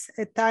it's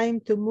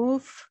time to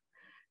move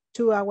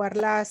to our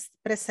last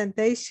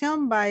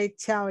presentation by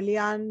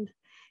Xiaolian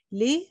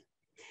Li.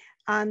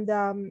 And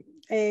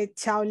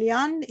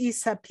Xiaolian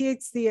is a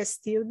PhD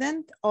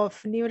student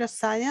of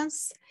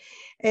neuroscience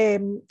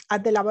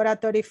at the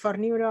Laboratory for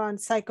Neuro and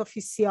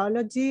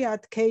Psychophysiology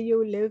at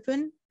KU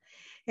Leuven.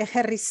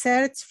 Her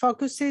research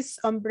focuses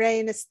on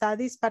brain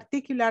studies,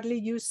 particularly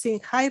using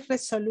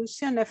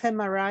high-resolution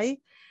fMRI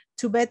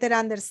to better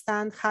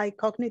understand high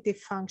cognitive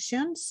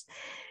functions.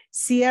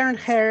 She earned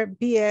her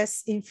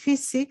BS in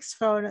physics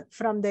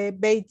from the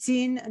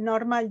Beijing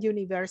Normal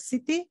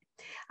University,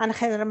 and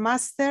her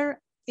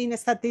master in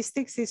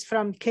statistics is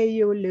from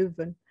KU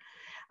Leuven.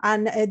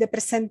 And the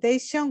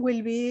presentation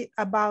will be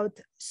about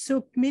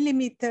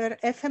sub-millimeter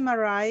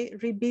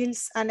fMRI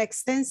reveals an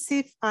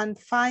extensive and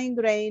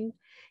fine-grained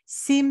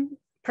SIM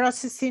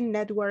processing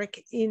network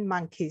in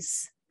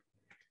monkeys.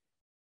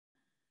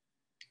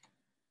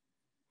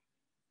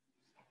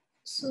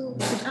 So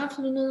good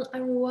afternoon,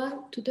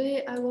 everyone.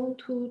 Today I want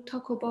to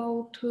talk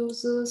about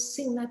the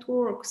SIM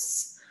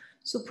networks.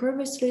 So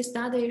previously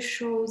studies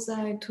show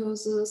that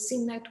the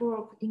SIM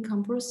network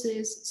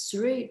encompasses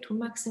 3 to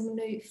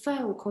maximally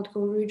 5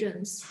 cortical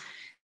regions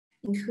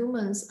in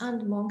humans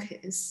and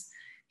monkeys.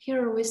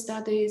 Here we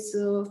study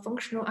the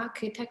functional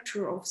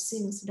architecture of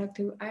SIM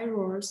selective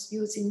errors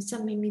using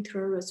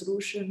centimeter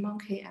resolution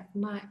monkey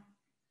fMRI.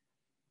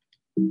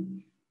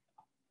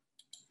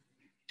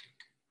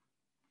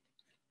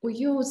 We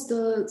used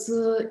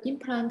the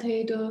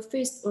implanted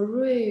phased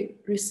array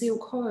receive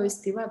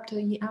coils developed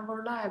in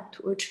our lab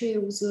to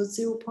achieve the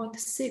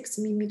 0.6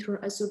 millimeter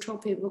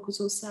isotropic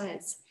voxel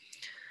size.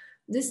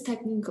 This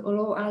technique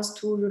allows us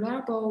to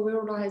reliably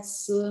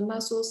visualize the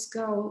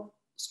mesoscale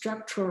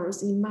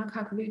structures in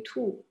macaque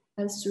V2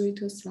 as 3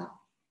 Tesla.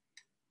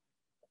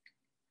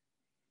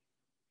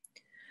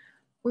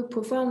 We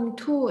performed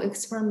 2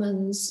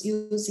 experiments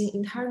using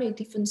entirely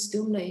different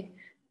stimuli,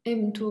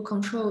 aimed to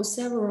control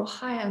several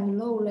high and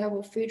low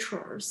level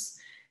features,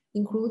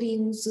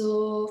 including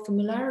the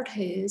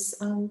familiarities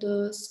and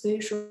the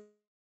spatial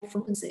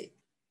frequency.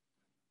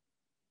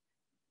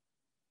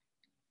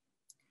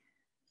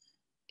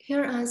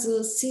 Here are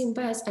the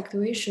scene-based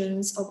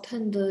activations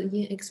obtained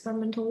in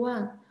experimental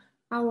 1.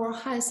 Our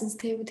high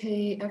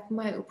sensitivity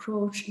fMRI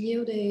approach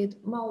yielded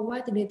more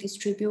widely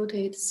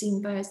distributed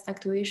scene-based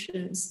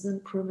activations than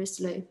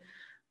previously,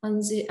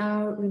 and they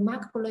are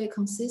remarkably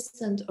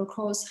consistent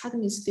across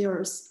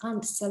hemispheres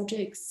and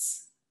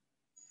subjects.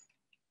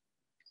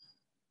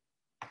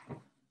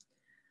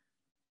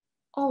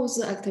 All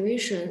the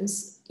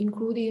activations,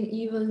 including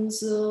even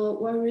the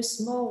very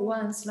small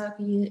ones like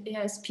in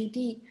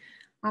ASPD,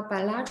 are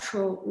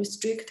bilateral,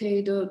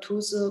 restricted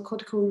to the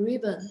cortical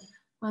ribbon,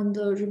 and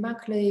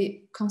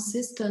remarkably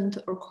consistent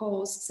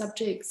across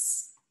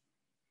subjects.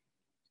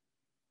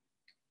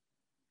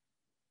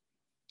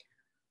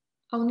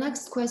 Our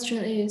next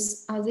question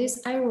is, are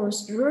these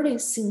errors really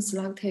scene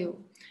selective?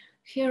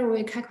 Here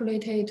we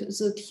calculated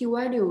the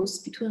t-values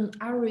between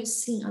every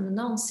scene and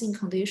non-scene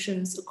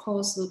conditions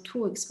across the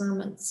 2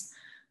 experiments,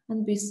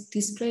 and we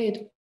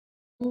displayed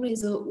only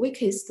the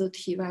weakest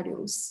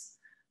t-values.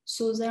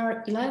 So there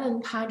are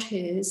 11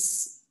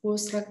 patches for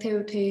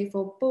selectivity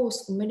for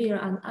both familiar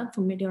and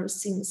unfamiliar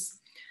scenes.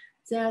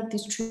 They are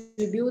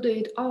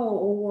distributed all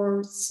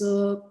over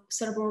the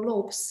cerebral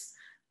lobes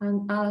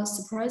and are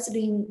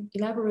surprisingly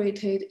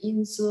elaborated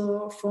in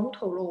the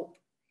frontal lobe.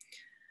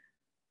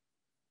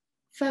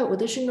 5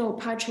 additional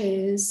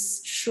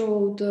patches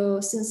show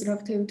the scene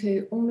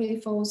selectivity only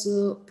for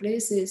the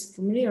places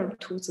familiar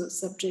to the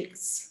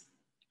subjects.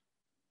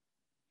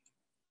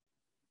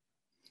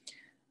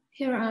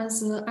 Here are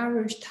the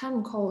average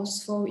time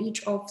course for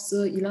each of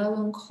the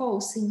 11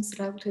 core scene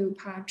selective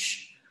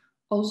patch.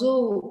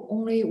 Although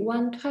only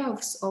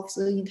 1/12 of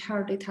the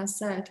entire data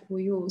set were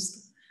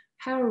used,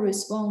 higher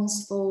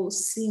response for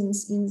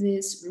scenes in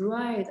these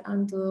red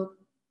and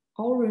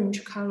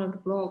orange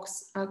colored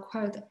blocks are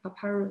quite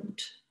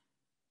apparent.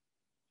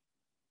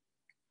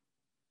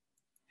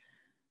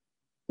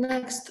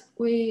 Next,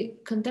 we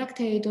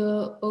conducted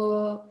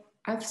a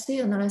FC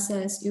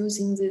analysis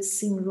using the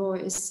scene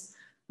ROIs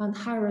and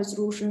high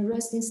resolution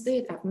resting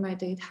state fMRI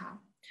data.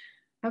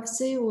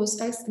 FC was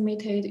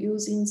estimated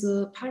using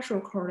the partial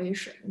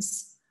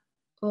correlations.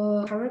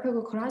 A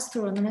hierarchical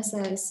cluster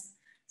analysis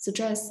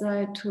suggests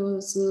that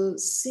the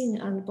scene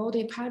and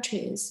body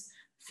patches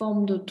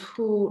formed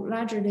 2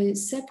 largely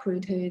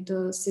separated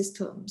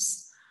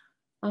systems,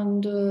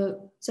 and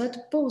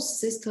that both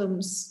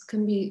systems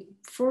can be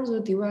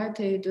further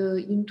divided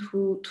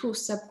into 2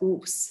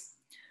 subgroups.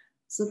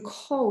 The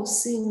core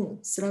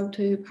scene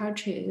selective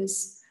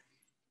patches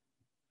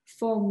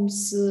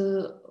forms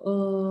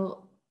a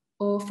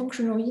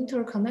functional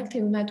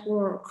interconnective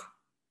network,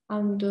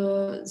 and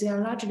they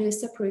are largely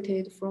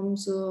separated from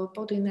the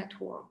body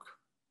network.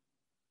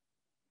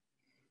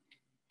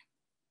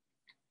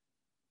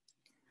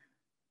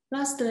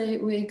 Lastly,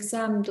 we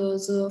examined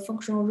the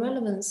functional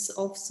relevance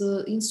of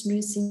the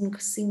in-sync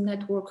scene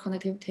network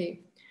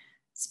connectivity.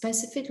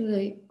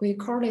 Specifically, we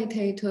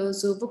correlated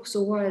the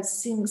voxel-wise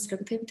scene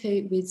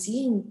selectivity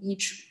within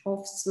each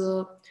of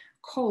the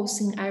core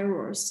scene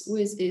errors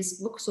with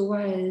its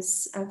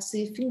voxel-wise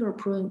FC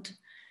fingerprint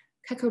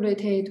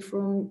calculated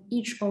from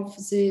each of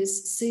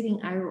these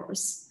seeding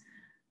errors.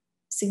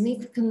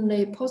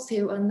 Significantly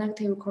positive and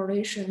negative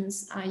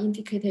correlations are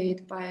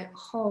indicated by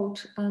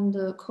hot and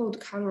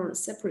cold color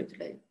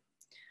separately.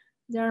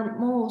 There are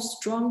more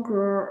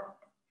stronger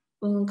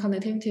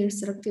connectivity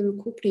selective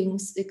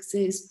couplings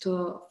exist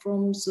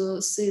from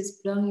the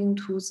seeds belonging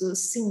to the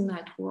scene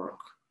network.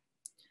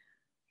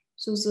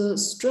 So the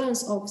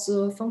strength of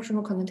the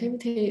functional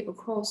connectivity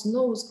across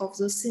nodes of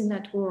the scene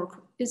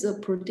network is a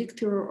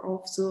predictor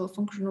of the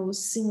functional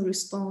scene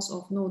response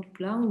of node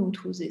belonging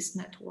to this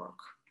network.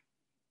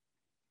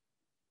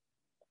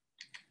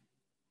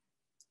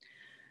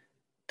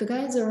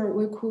 Together,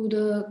 we could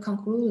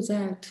conclude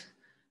that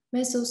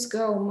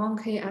mesoscale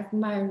monkey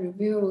fMRI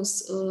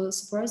reveals a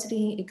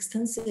surprisingly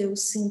extensive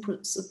scene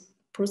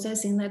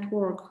processing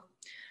network.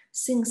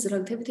 Scene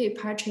selectivity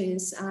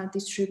patches are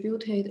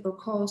distributed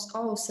across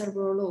all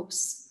cerebral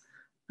lobes.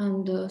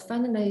 And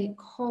finally,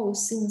 core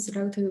scene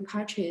selective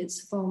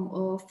patches form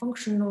a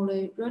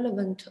functionally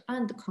relevant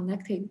and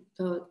connected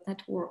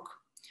network.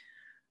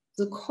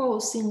 The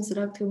core scene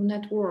selective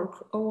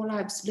network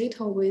overlaps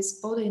little with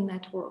body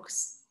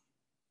networks.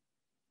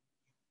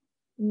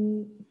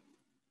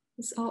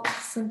 That's all.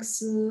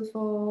 Thanks you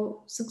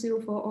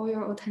for all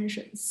your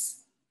attentions.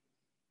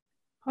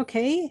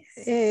 Okay,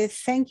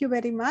 thank you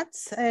very much,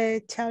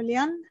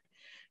 Xiaolian.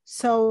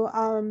 So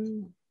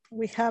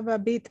we have a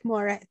bit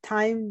more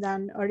time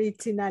than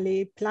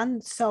originally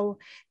planned. So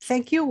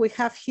thank you. We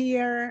have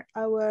here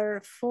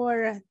our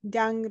 4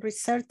 young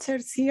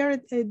researchers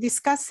here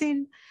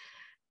discussing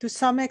to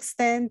some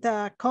extent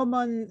a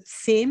common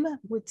theme,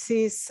 which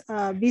is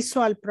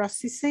visual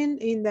processing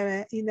in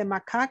the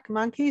macaque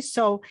monkey.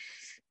 So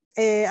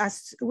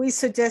as we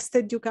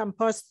suggested, you can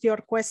post your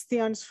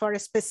questions for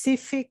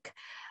specific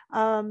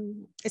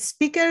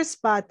speakers,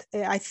 but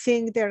I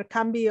think there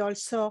can be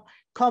also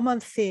common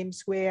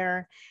themes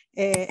where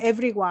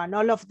everyone,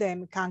 all of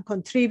them, can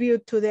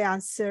contribute to the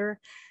answer,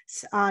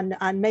 and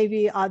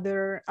maybe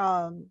other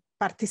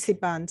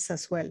participants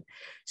as well.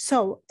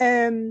 So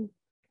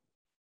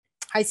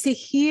I see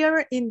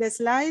here in the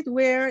slide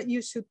where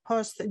you should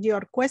post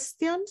your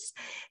questions.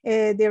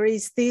 There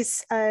is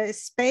this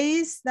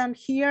space down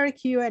here,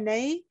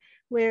 Q&A,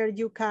 where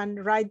you can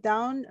write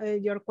down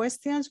your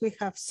questions. We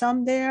have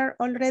some there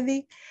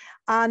already.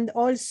 And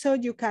also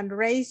you can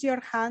raise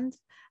your hand,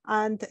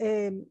 and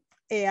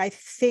I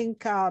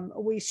think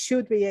we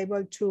should be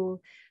able to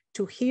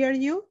hear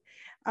you.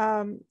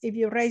 If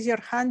you raise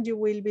your hand, you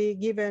will be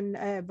given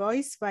a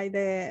voice by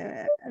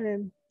the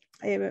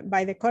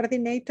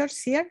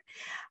coordinators here.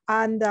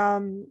 And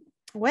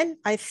well,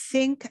 I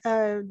think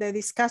the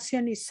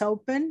discussion is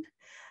open.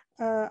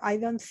 I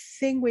don't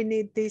think we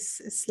need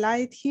this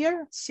slide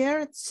here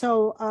shared.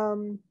 So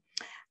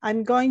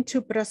I'm going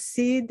to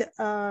proceed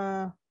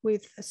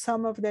with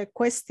some of the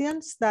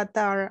questions that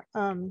are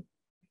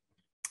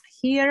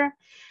here.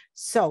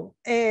 So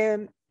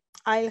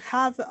I'll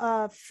have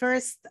a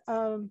first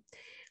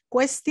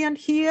question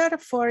here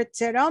for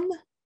Jerome,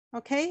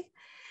 okay?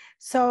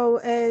 So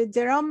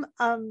Jerome,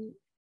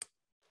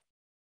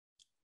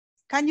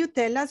 can you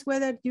tell us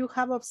whether you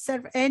have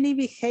observed any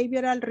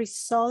behavioral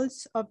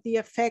results of the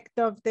effect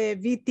of the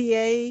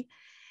VTA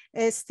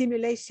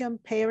stimulation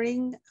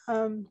pairing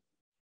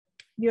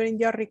during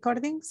your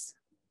recordings?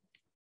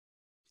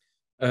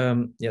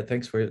 Yeah,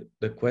 thanks for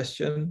the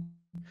question.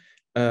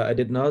 I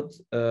did not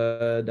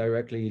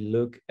directly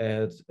look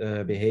at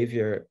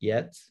behavior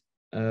yet.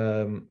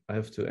 I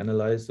have to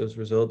analyze those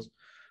results.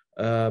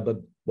 But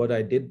what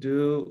I did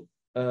do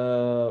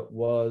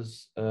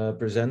was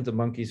present the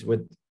monkeys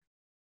with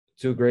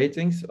 2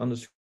 gratings on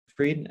the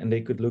screen, and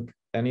they could look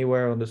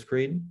anywhere on the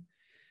screen.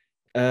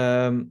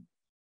 And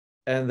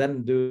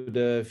then do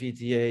the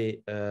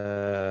VTA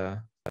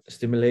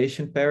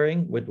stimulation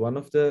pairing with one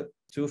of the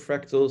 2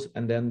 fractals,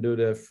 and then do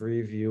the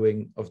free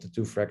viewing of the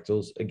 2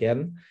 fractals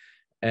again.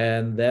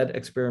 And that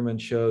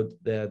experiment showed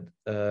that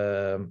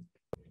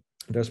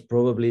there's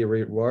probably a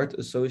reward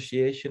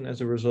association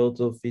as a result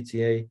of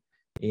VTA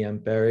EM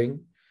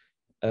pairing.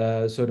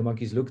 So the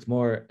monkeys looked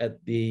more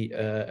at the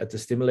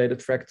stimulated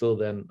fractal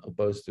than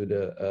opposed to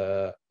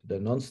the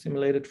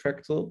non-stimulated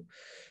fractal.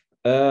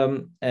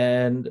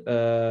 And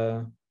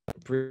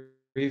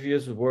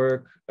previous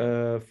work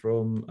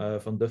from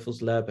Van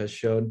Duffel's lab has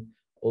shown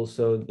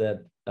also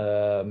that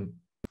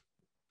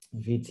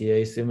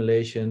VTA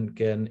stimulation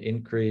can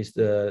increase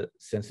the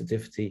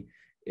sensitivity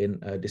in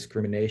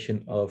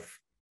discrimination of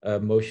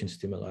motion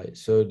stimuli.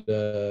 So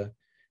the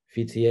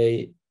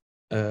VTA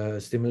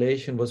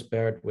stimulation was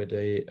paired with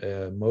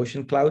a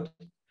motion cloud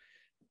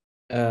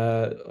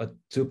at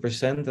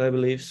 2%, I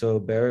believe.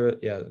 So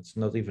it's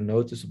not even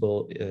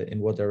noticeable in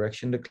what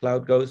direction the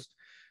cloud goes.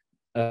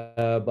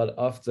 But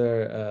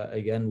after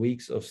again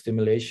weeks of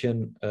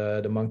stimulation,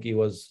 the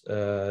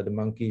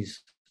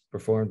monkeys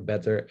performed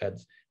better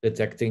at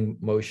detecting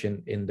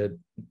motion in the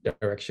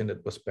direction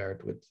that was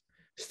paired with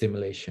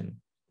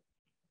stimulation.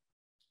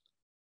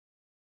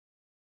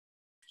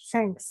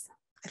 Thanks.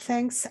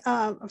 Thanks.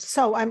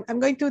 So I'm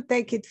going to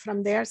take it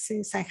from there,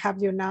 since I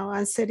have you now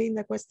answering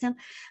the question.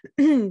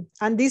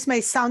 And this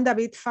may sound a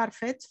bit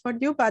far-fetched for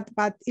you,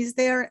 but is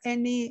there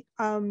any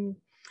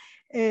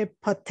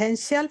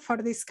potential for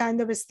this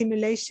kind of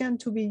stimulation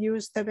to be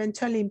used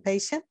eventually in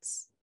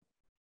patients?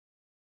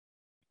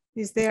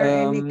 Is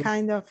there any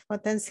kind of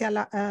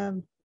potential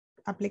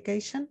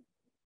application,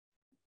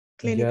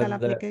 clinical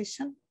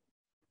application?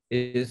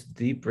 Is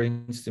deep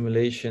brain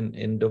stimulation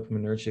in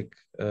dopaminergic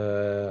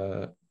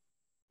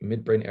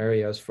midbrain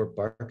areas for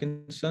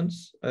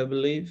Parkinson's, I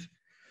believe.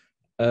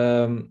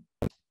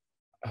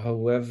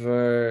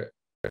 However,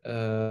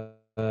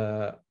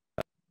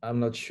 I'm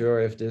not sure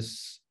if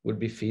this would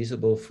be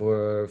feasible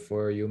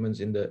for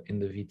humans in the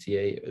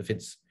VTA, if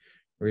it's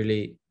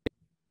really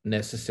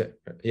necessary.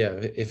 Yeah,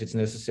 if it's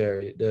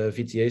necessary. The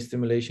VTA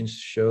stimulation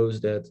shows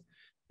that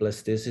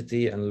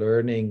plasticity and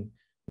learning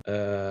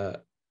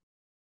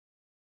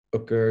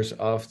occurs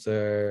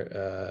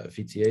after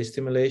VTA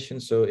stimulation.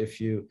 So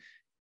if you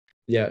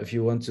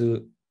want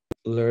to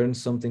learn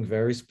something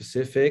very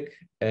specific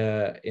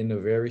in a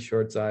very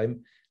short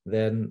time,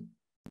 then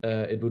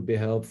it would be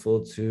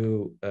helpful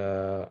to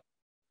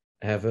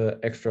have an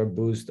extra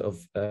boost of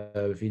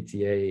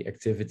VTA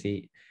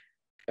activity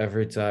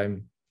every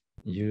time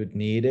you'd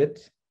need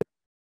it.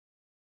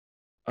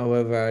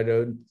 However,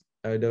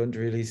 I don't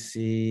really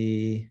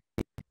see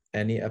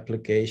any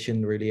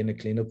application really in a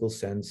clinical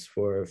sense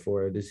for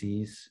a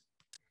disease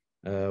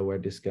where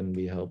this can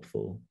be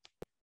helpful.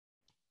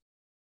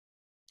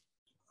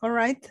 All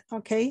right,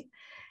 okay,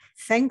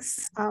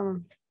 thanks.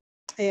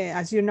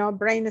 As you know,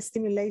 brain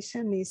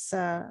stimulation is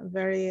a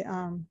very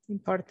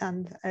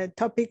important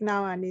topic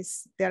now, and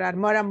there are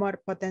more and more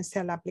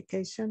potential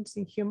applications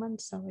in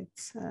humans. So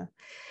it's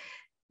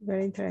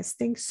Very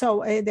interesting.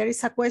 So there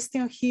is a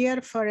question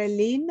here for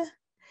Eline.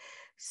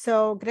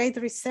 So great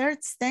research,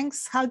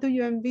 thanks. How do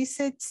you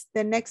envisage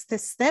the next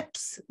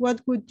steps?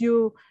 What would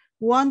you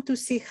want to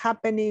see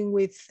happening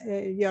with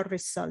your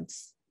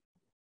results?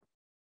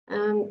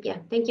 Yeah,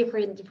 thank you for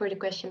the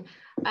question.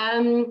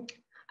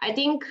 I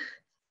think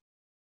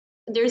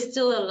there's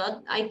still a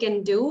lot I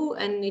can do,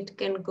 and it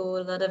can go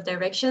a lot of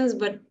directions,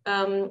 but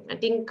I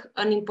think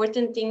an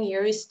important thing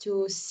here is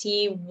to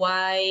see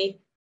why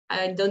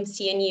I don't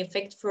see any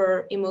effect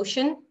for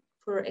emotion,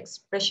 for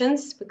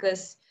expressions,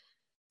 because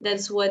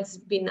that's what's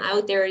been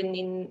out there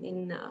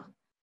in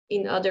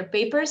other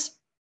papers.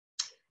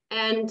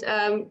 And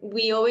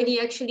we already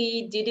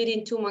actually did it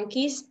in 2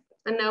 monkeys,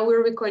 and now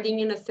we're recording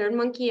in a 3rd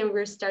monkey, and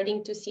we're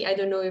starting to see, I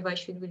don't know if I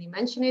should really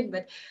mention it,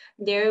 but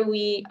there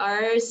we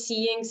are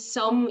seeing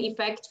some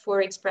effect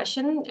for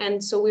expression.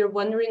 And so we're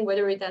wondering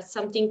whether it has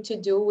something to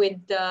do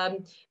with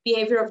the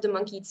behavior of the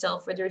monkey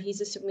itself, whether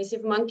he's a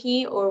submissive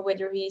monkey or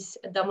whether he's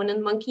a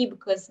dominant monkey,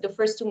 because the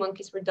first 2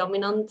 monkeys were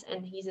dominant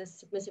and he's a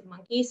submissive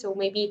monkey. So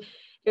maybe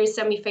there's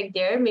some effect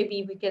there.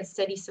 Maybe we can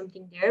study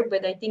something there,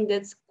 but I think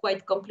that's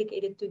quite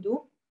complicated to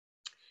do.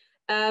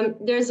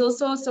 There's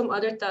also some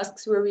other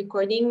tasks we're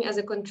recording as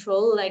a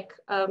control, like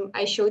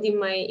I showed in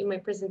my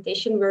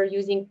presentation. We're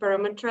using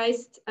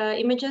parametrized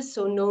images,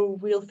 so no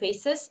real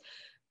faces.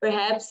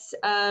 Perhaps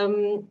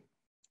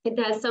it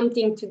has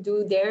something to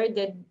do there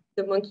that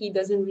the monkey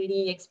doesn't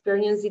really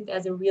experience it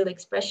as a real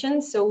expression.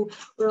 So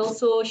we're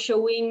also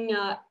showing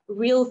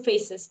real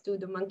faces to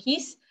the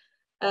monkeys,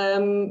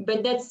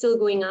 but that's still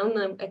going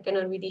on. I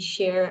cannot really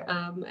share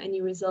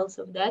any results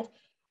of that.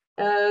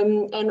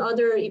 And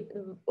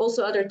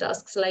also other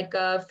tasks like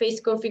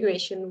face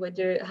configuration,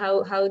 whether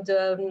how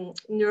the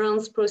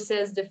neurons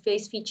process the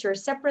face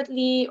features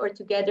separately or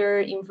together,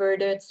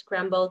 inverted,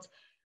 scrambled.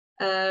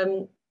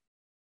 But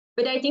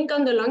I think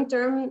on the long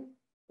term,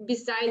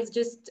 besides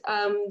just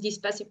these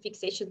passive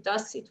fixation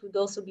tasks, it would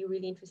also be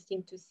really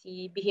interesting to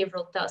see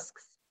behavioral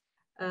tasks,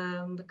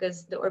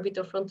 because the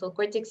orbitofrontal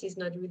cortex is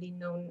not really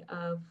known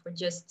for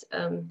just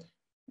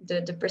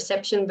the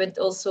perception, but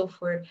also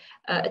for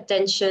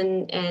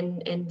attention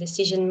and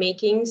decision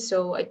making.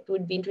 So it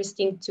would be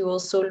interesting to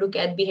also look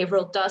at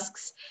behavioral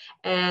tasks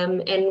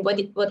and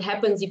what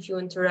happens if you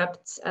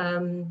interrupt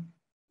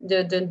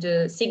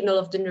the signal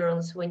of the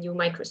neurons when you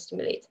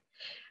microstimulate.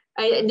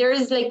 There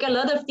is like a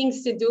lot of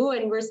things to do,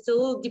 and we're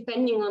still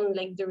depending on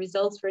like the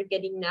results we're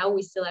getting now.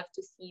 We still have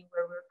to see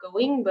where we're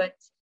going, but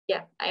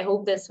yeah, I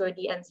hope that's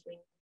already answering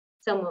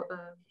some of.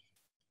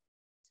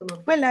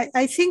 Well,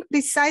 I think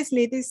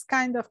precisely these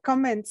kind of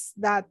comments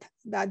that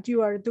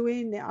you are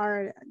doing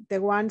are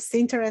the ones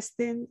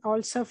interesting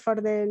also for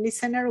the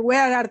listener.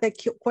 Where are the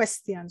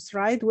questions,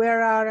 right?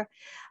 Where are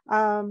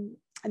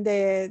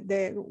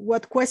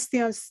what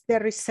questions the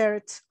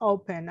research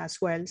open as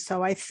well?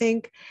 So I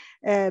think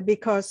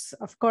because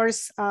of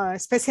course,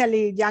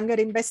 especially younger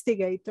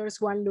investigators,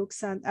 one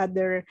looks at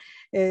their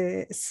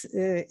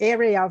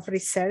area of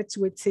research,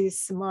 which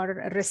is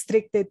more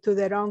restricted to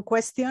their own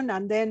question,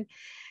 and then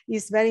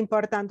it's very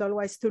important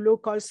always to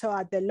look also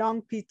at the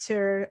long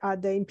picture,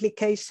 at the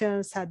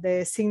implications, at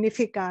the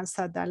significance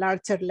at the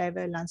larger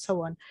level, and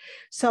so on.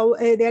 So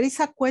there is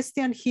a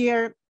question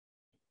here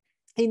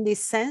in this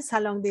sense,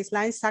 along these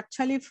lines,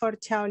 actually, for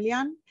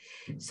Xiaolian.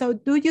 So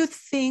do you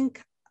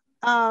think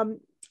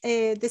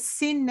the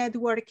scene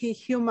network in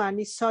human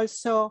is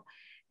also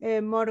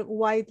more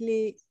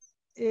widely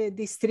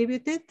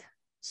distributed?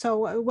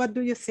 So what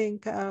do you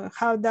think?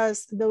 How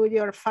do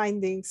your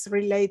findings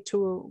relate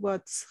to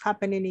what's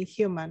happening in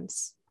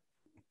humans?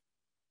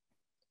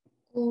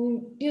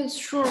 Yes,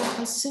 sure.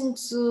 I think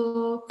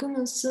the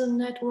human scene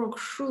network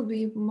should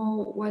be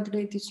more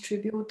widely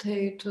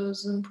distributed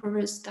than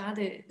previous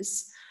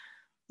studies.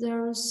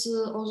 There's,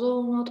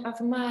 although not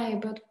fMRI,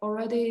 but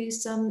already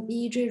some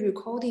EEG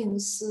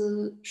recordings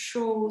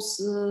shows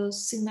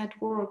scene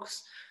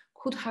networks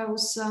could have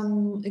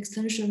some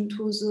extension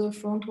to the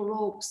frontal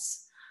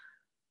lobes.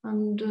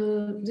 And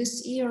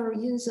this year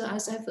in the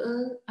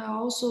SFN, I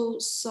also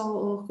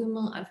saw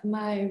human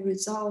fMRI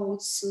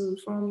results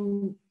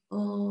from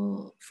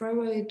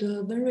Frederick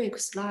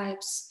Benrick's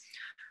labs.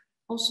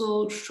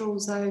 Also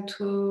shows that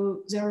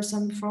there are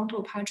some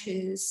frontal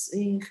patches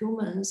in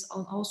humans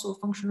and also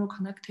functional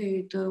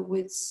connected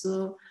with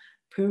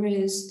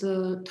previous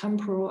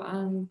temporal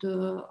and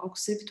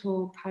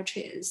occipital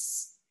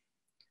patches.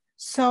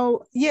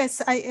 So yes,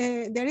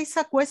 there is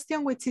a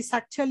question which is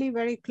actually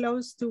very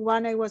close to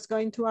one I was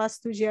going to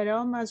ask to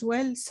Jerome as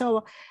well.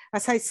 So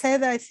as I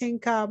said, I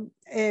think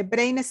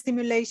brain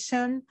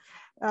stimulation,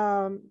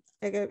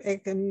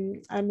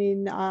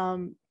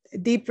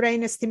 deep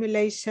brain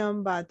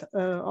stimulation, but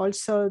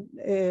also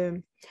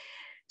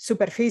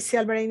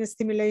superficial brain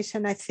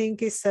stimulation, I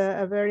think is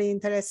a very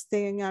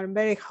interesting and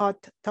very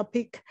hot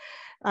topic.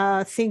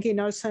 Thinking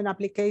also in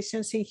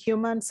applications in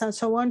humans and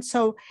so on.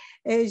 So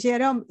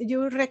Jerome,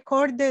 you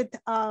recorded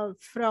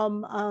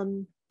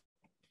from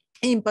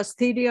in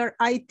posterior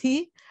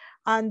IT,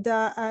 and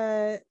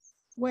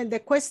Well, the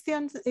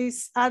question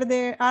is, are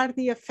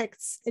the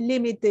effects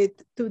limited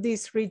to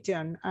this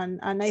region?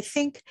 And I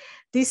think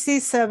this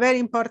is a very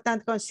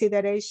important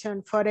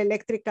consideration for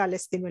electrical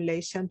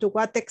stimulation. To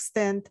what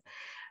extent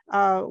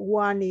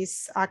one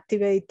is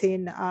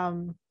activating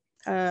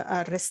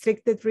a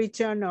restricted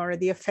region, or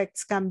the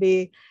effects can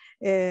be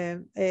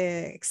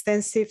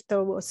extensive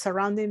to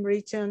surrounding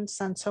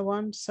regions and so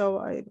on.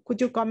 So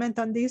could you comment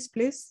on this,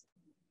 please?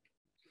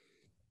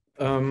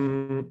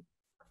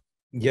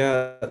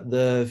 Yeah,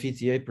 the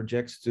VTA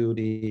projects to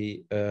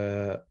the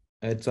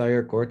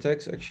entire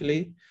cortex,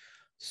 actually.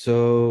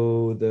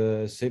 So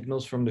the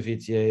signals from the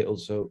VTA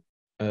also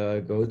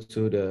go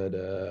to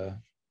the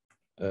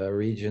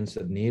regions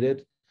that need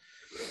it.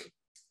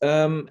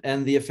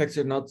 And the effects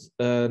are not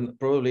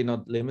probably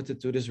not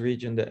limited to this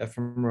region. The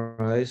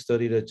fMRI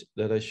study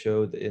that I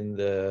showed in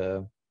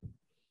the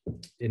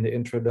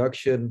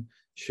introduction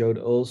showed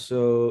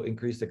also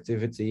increased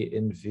activity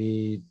in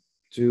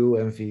V2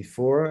 and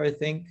V4, I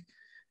think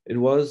it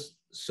was.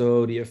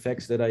 So the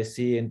effects that I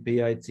see in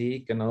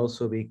PIT can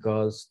also be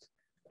caused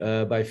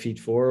by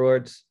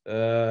feed-forward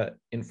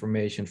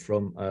information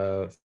from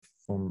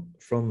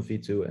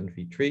V2 and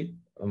V3,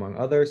 among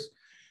others.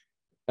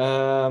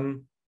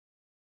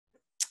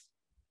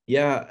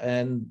 Yeah,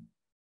 and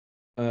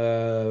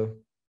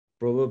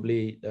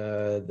probably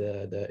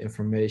the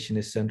information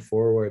is sent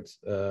forward,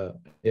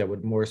 yeah,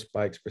 with more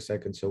spikes per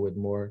second. So with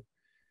more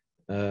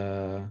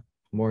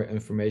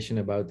information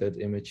about that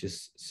image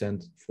is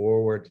sent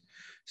forward.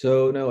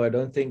 So no, I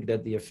don't think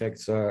that the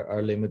effects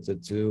are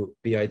limited to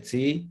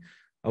PIT.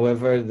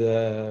 However,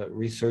 the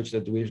research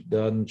that we've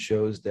done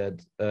shows that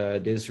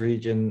this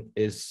region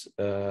is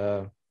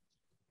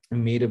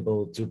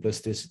amenable to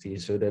plasticity,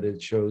 so that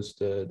it shows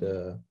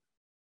the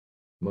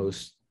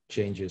most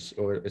changes,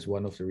 or is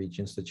one of the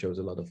regions that shows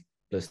a lot of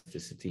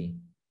plasticity.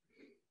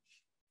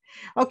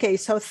 Okay,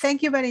 so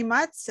thank you very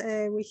much.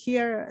 We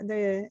hear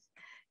the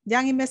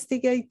young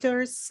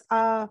investigators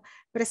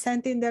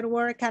presenting their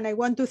work, and I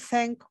want to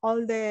thank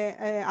all the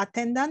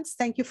attendants.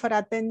 Thank you for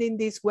attending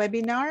this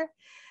webinar.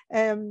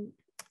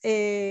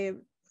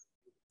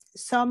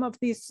 Some of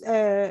these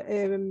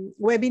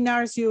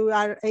webinars you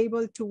are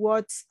able to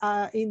watch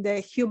in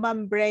the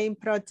Human Brain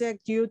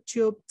Project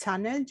YouTube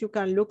channel. You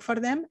can look for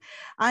them.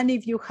 And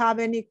if you have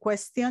any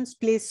questions,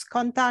 please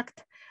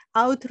contact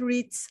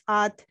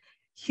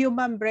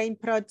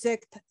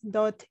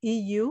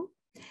outreach@humanbrainproject.eu.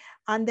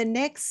 And the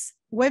next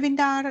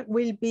webinar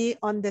will be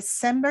on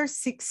December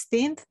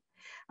 16th,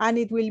 and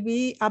it will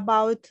be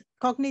about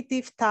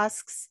cognitive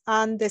tasks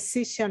and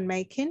decision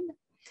making.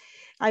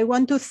 I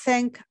want to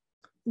thank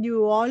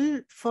you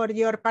all for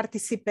your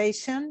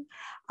participation,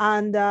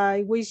 and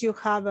I wish you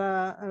have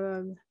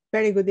a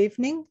very good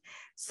evening.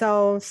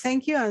 So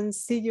thank you, and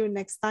see you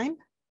next time.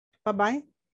 Bye-bye.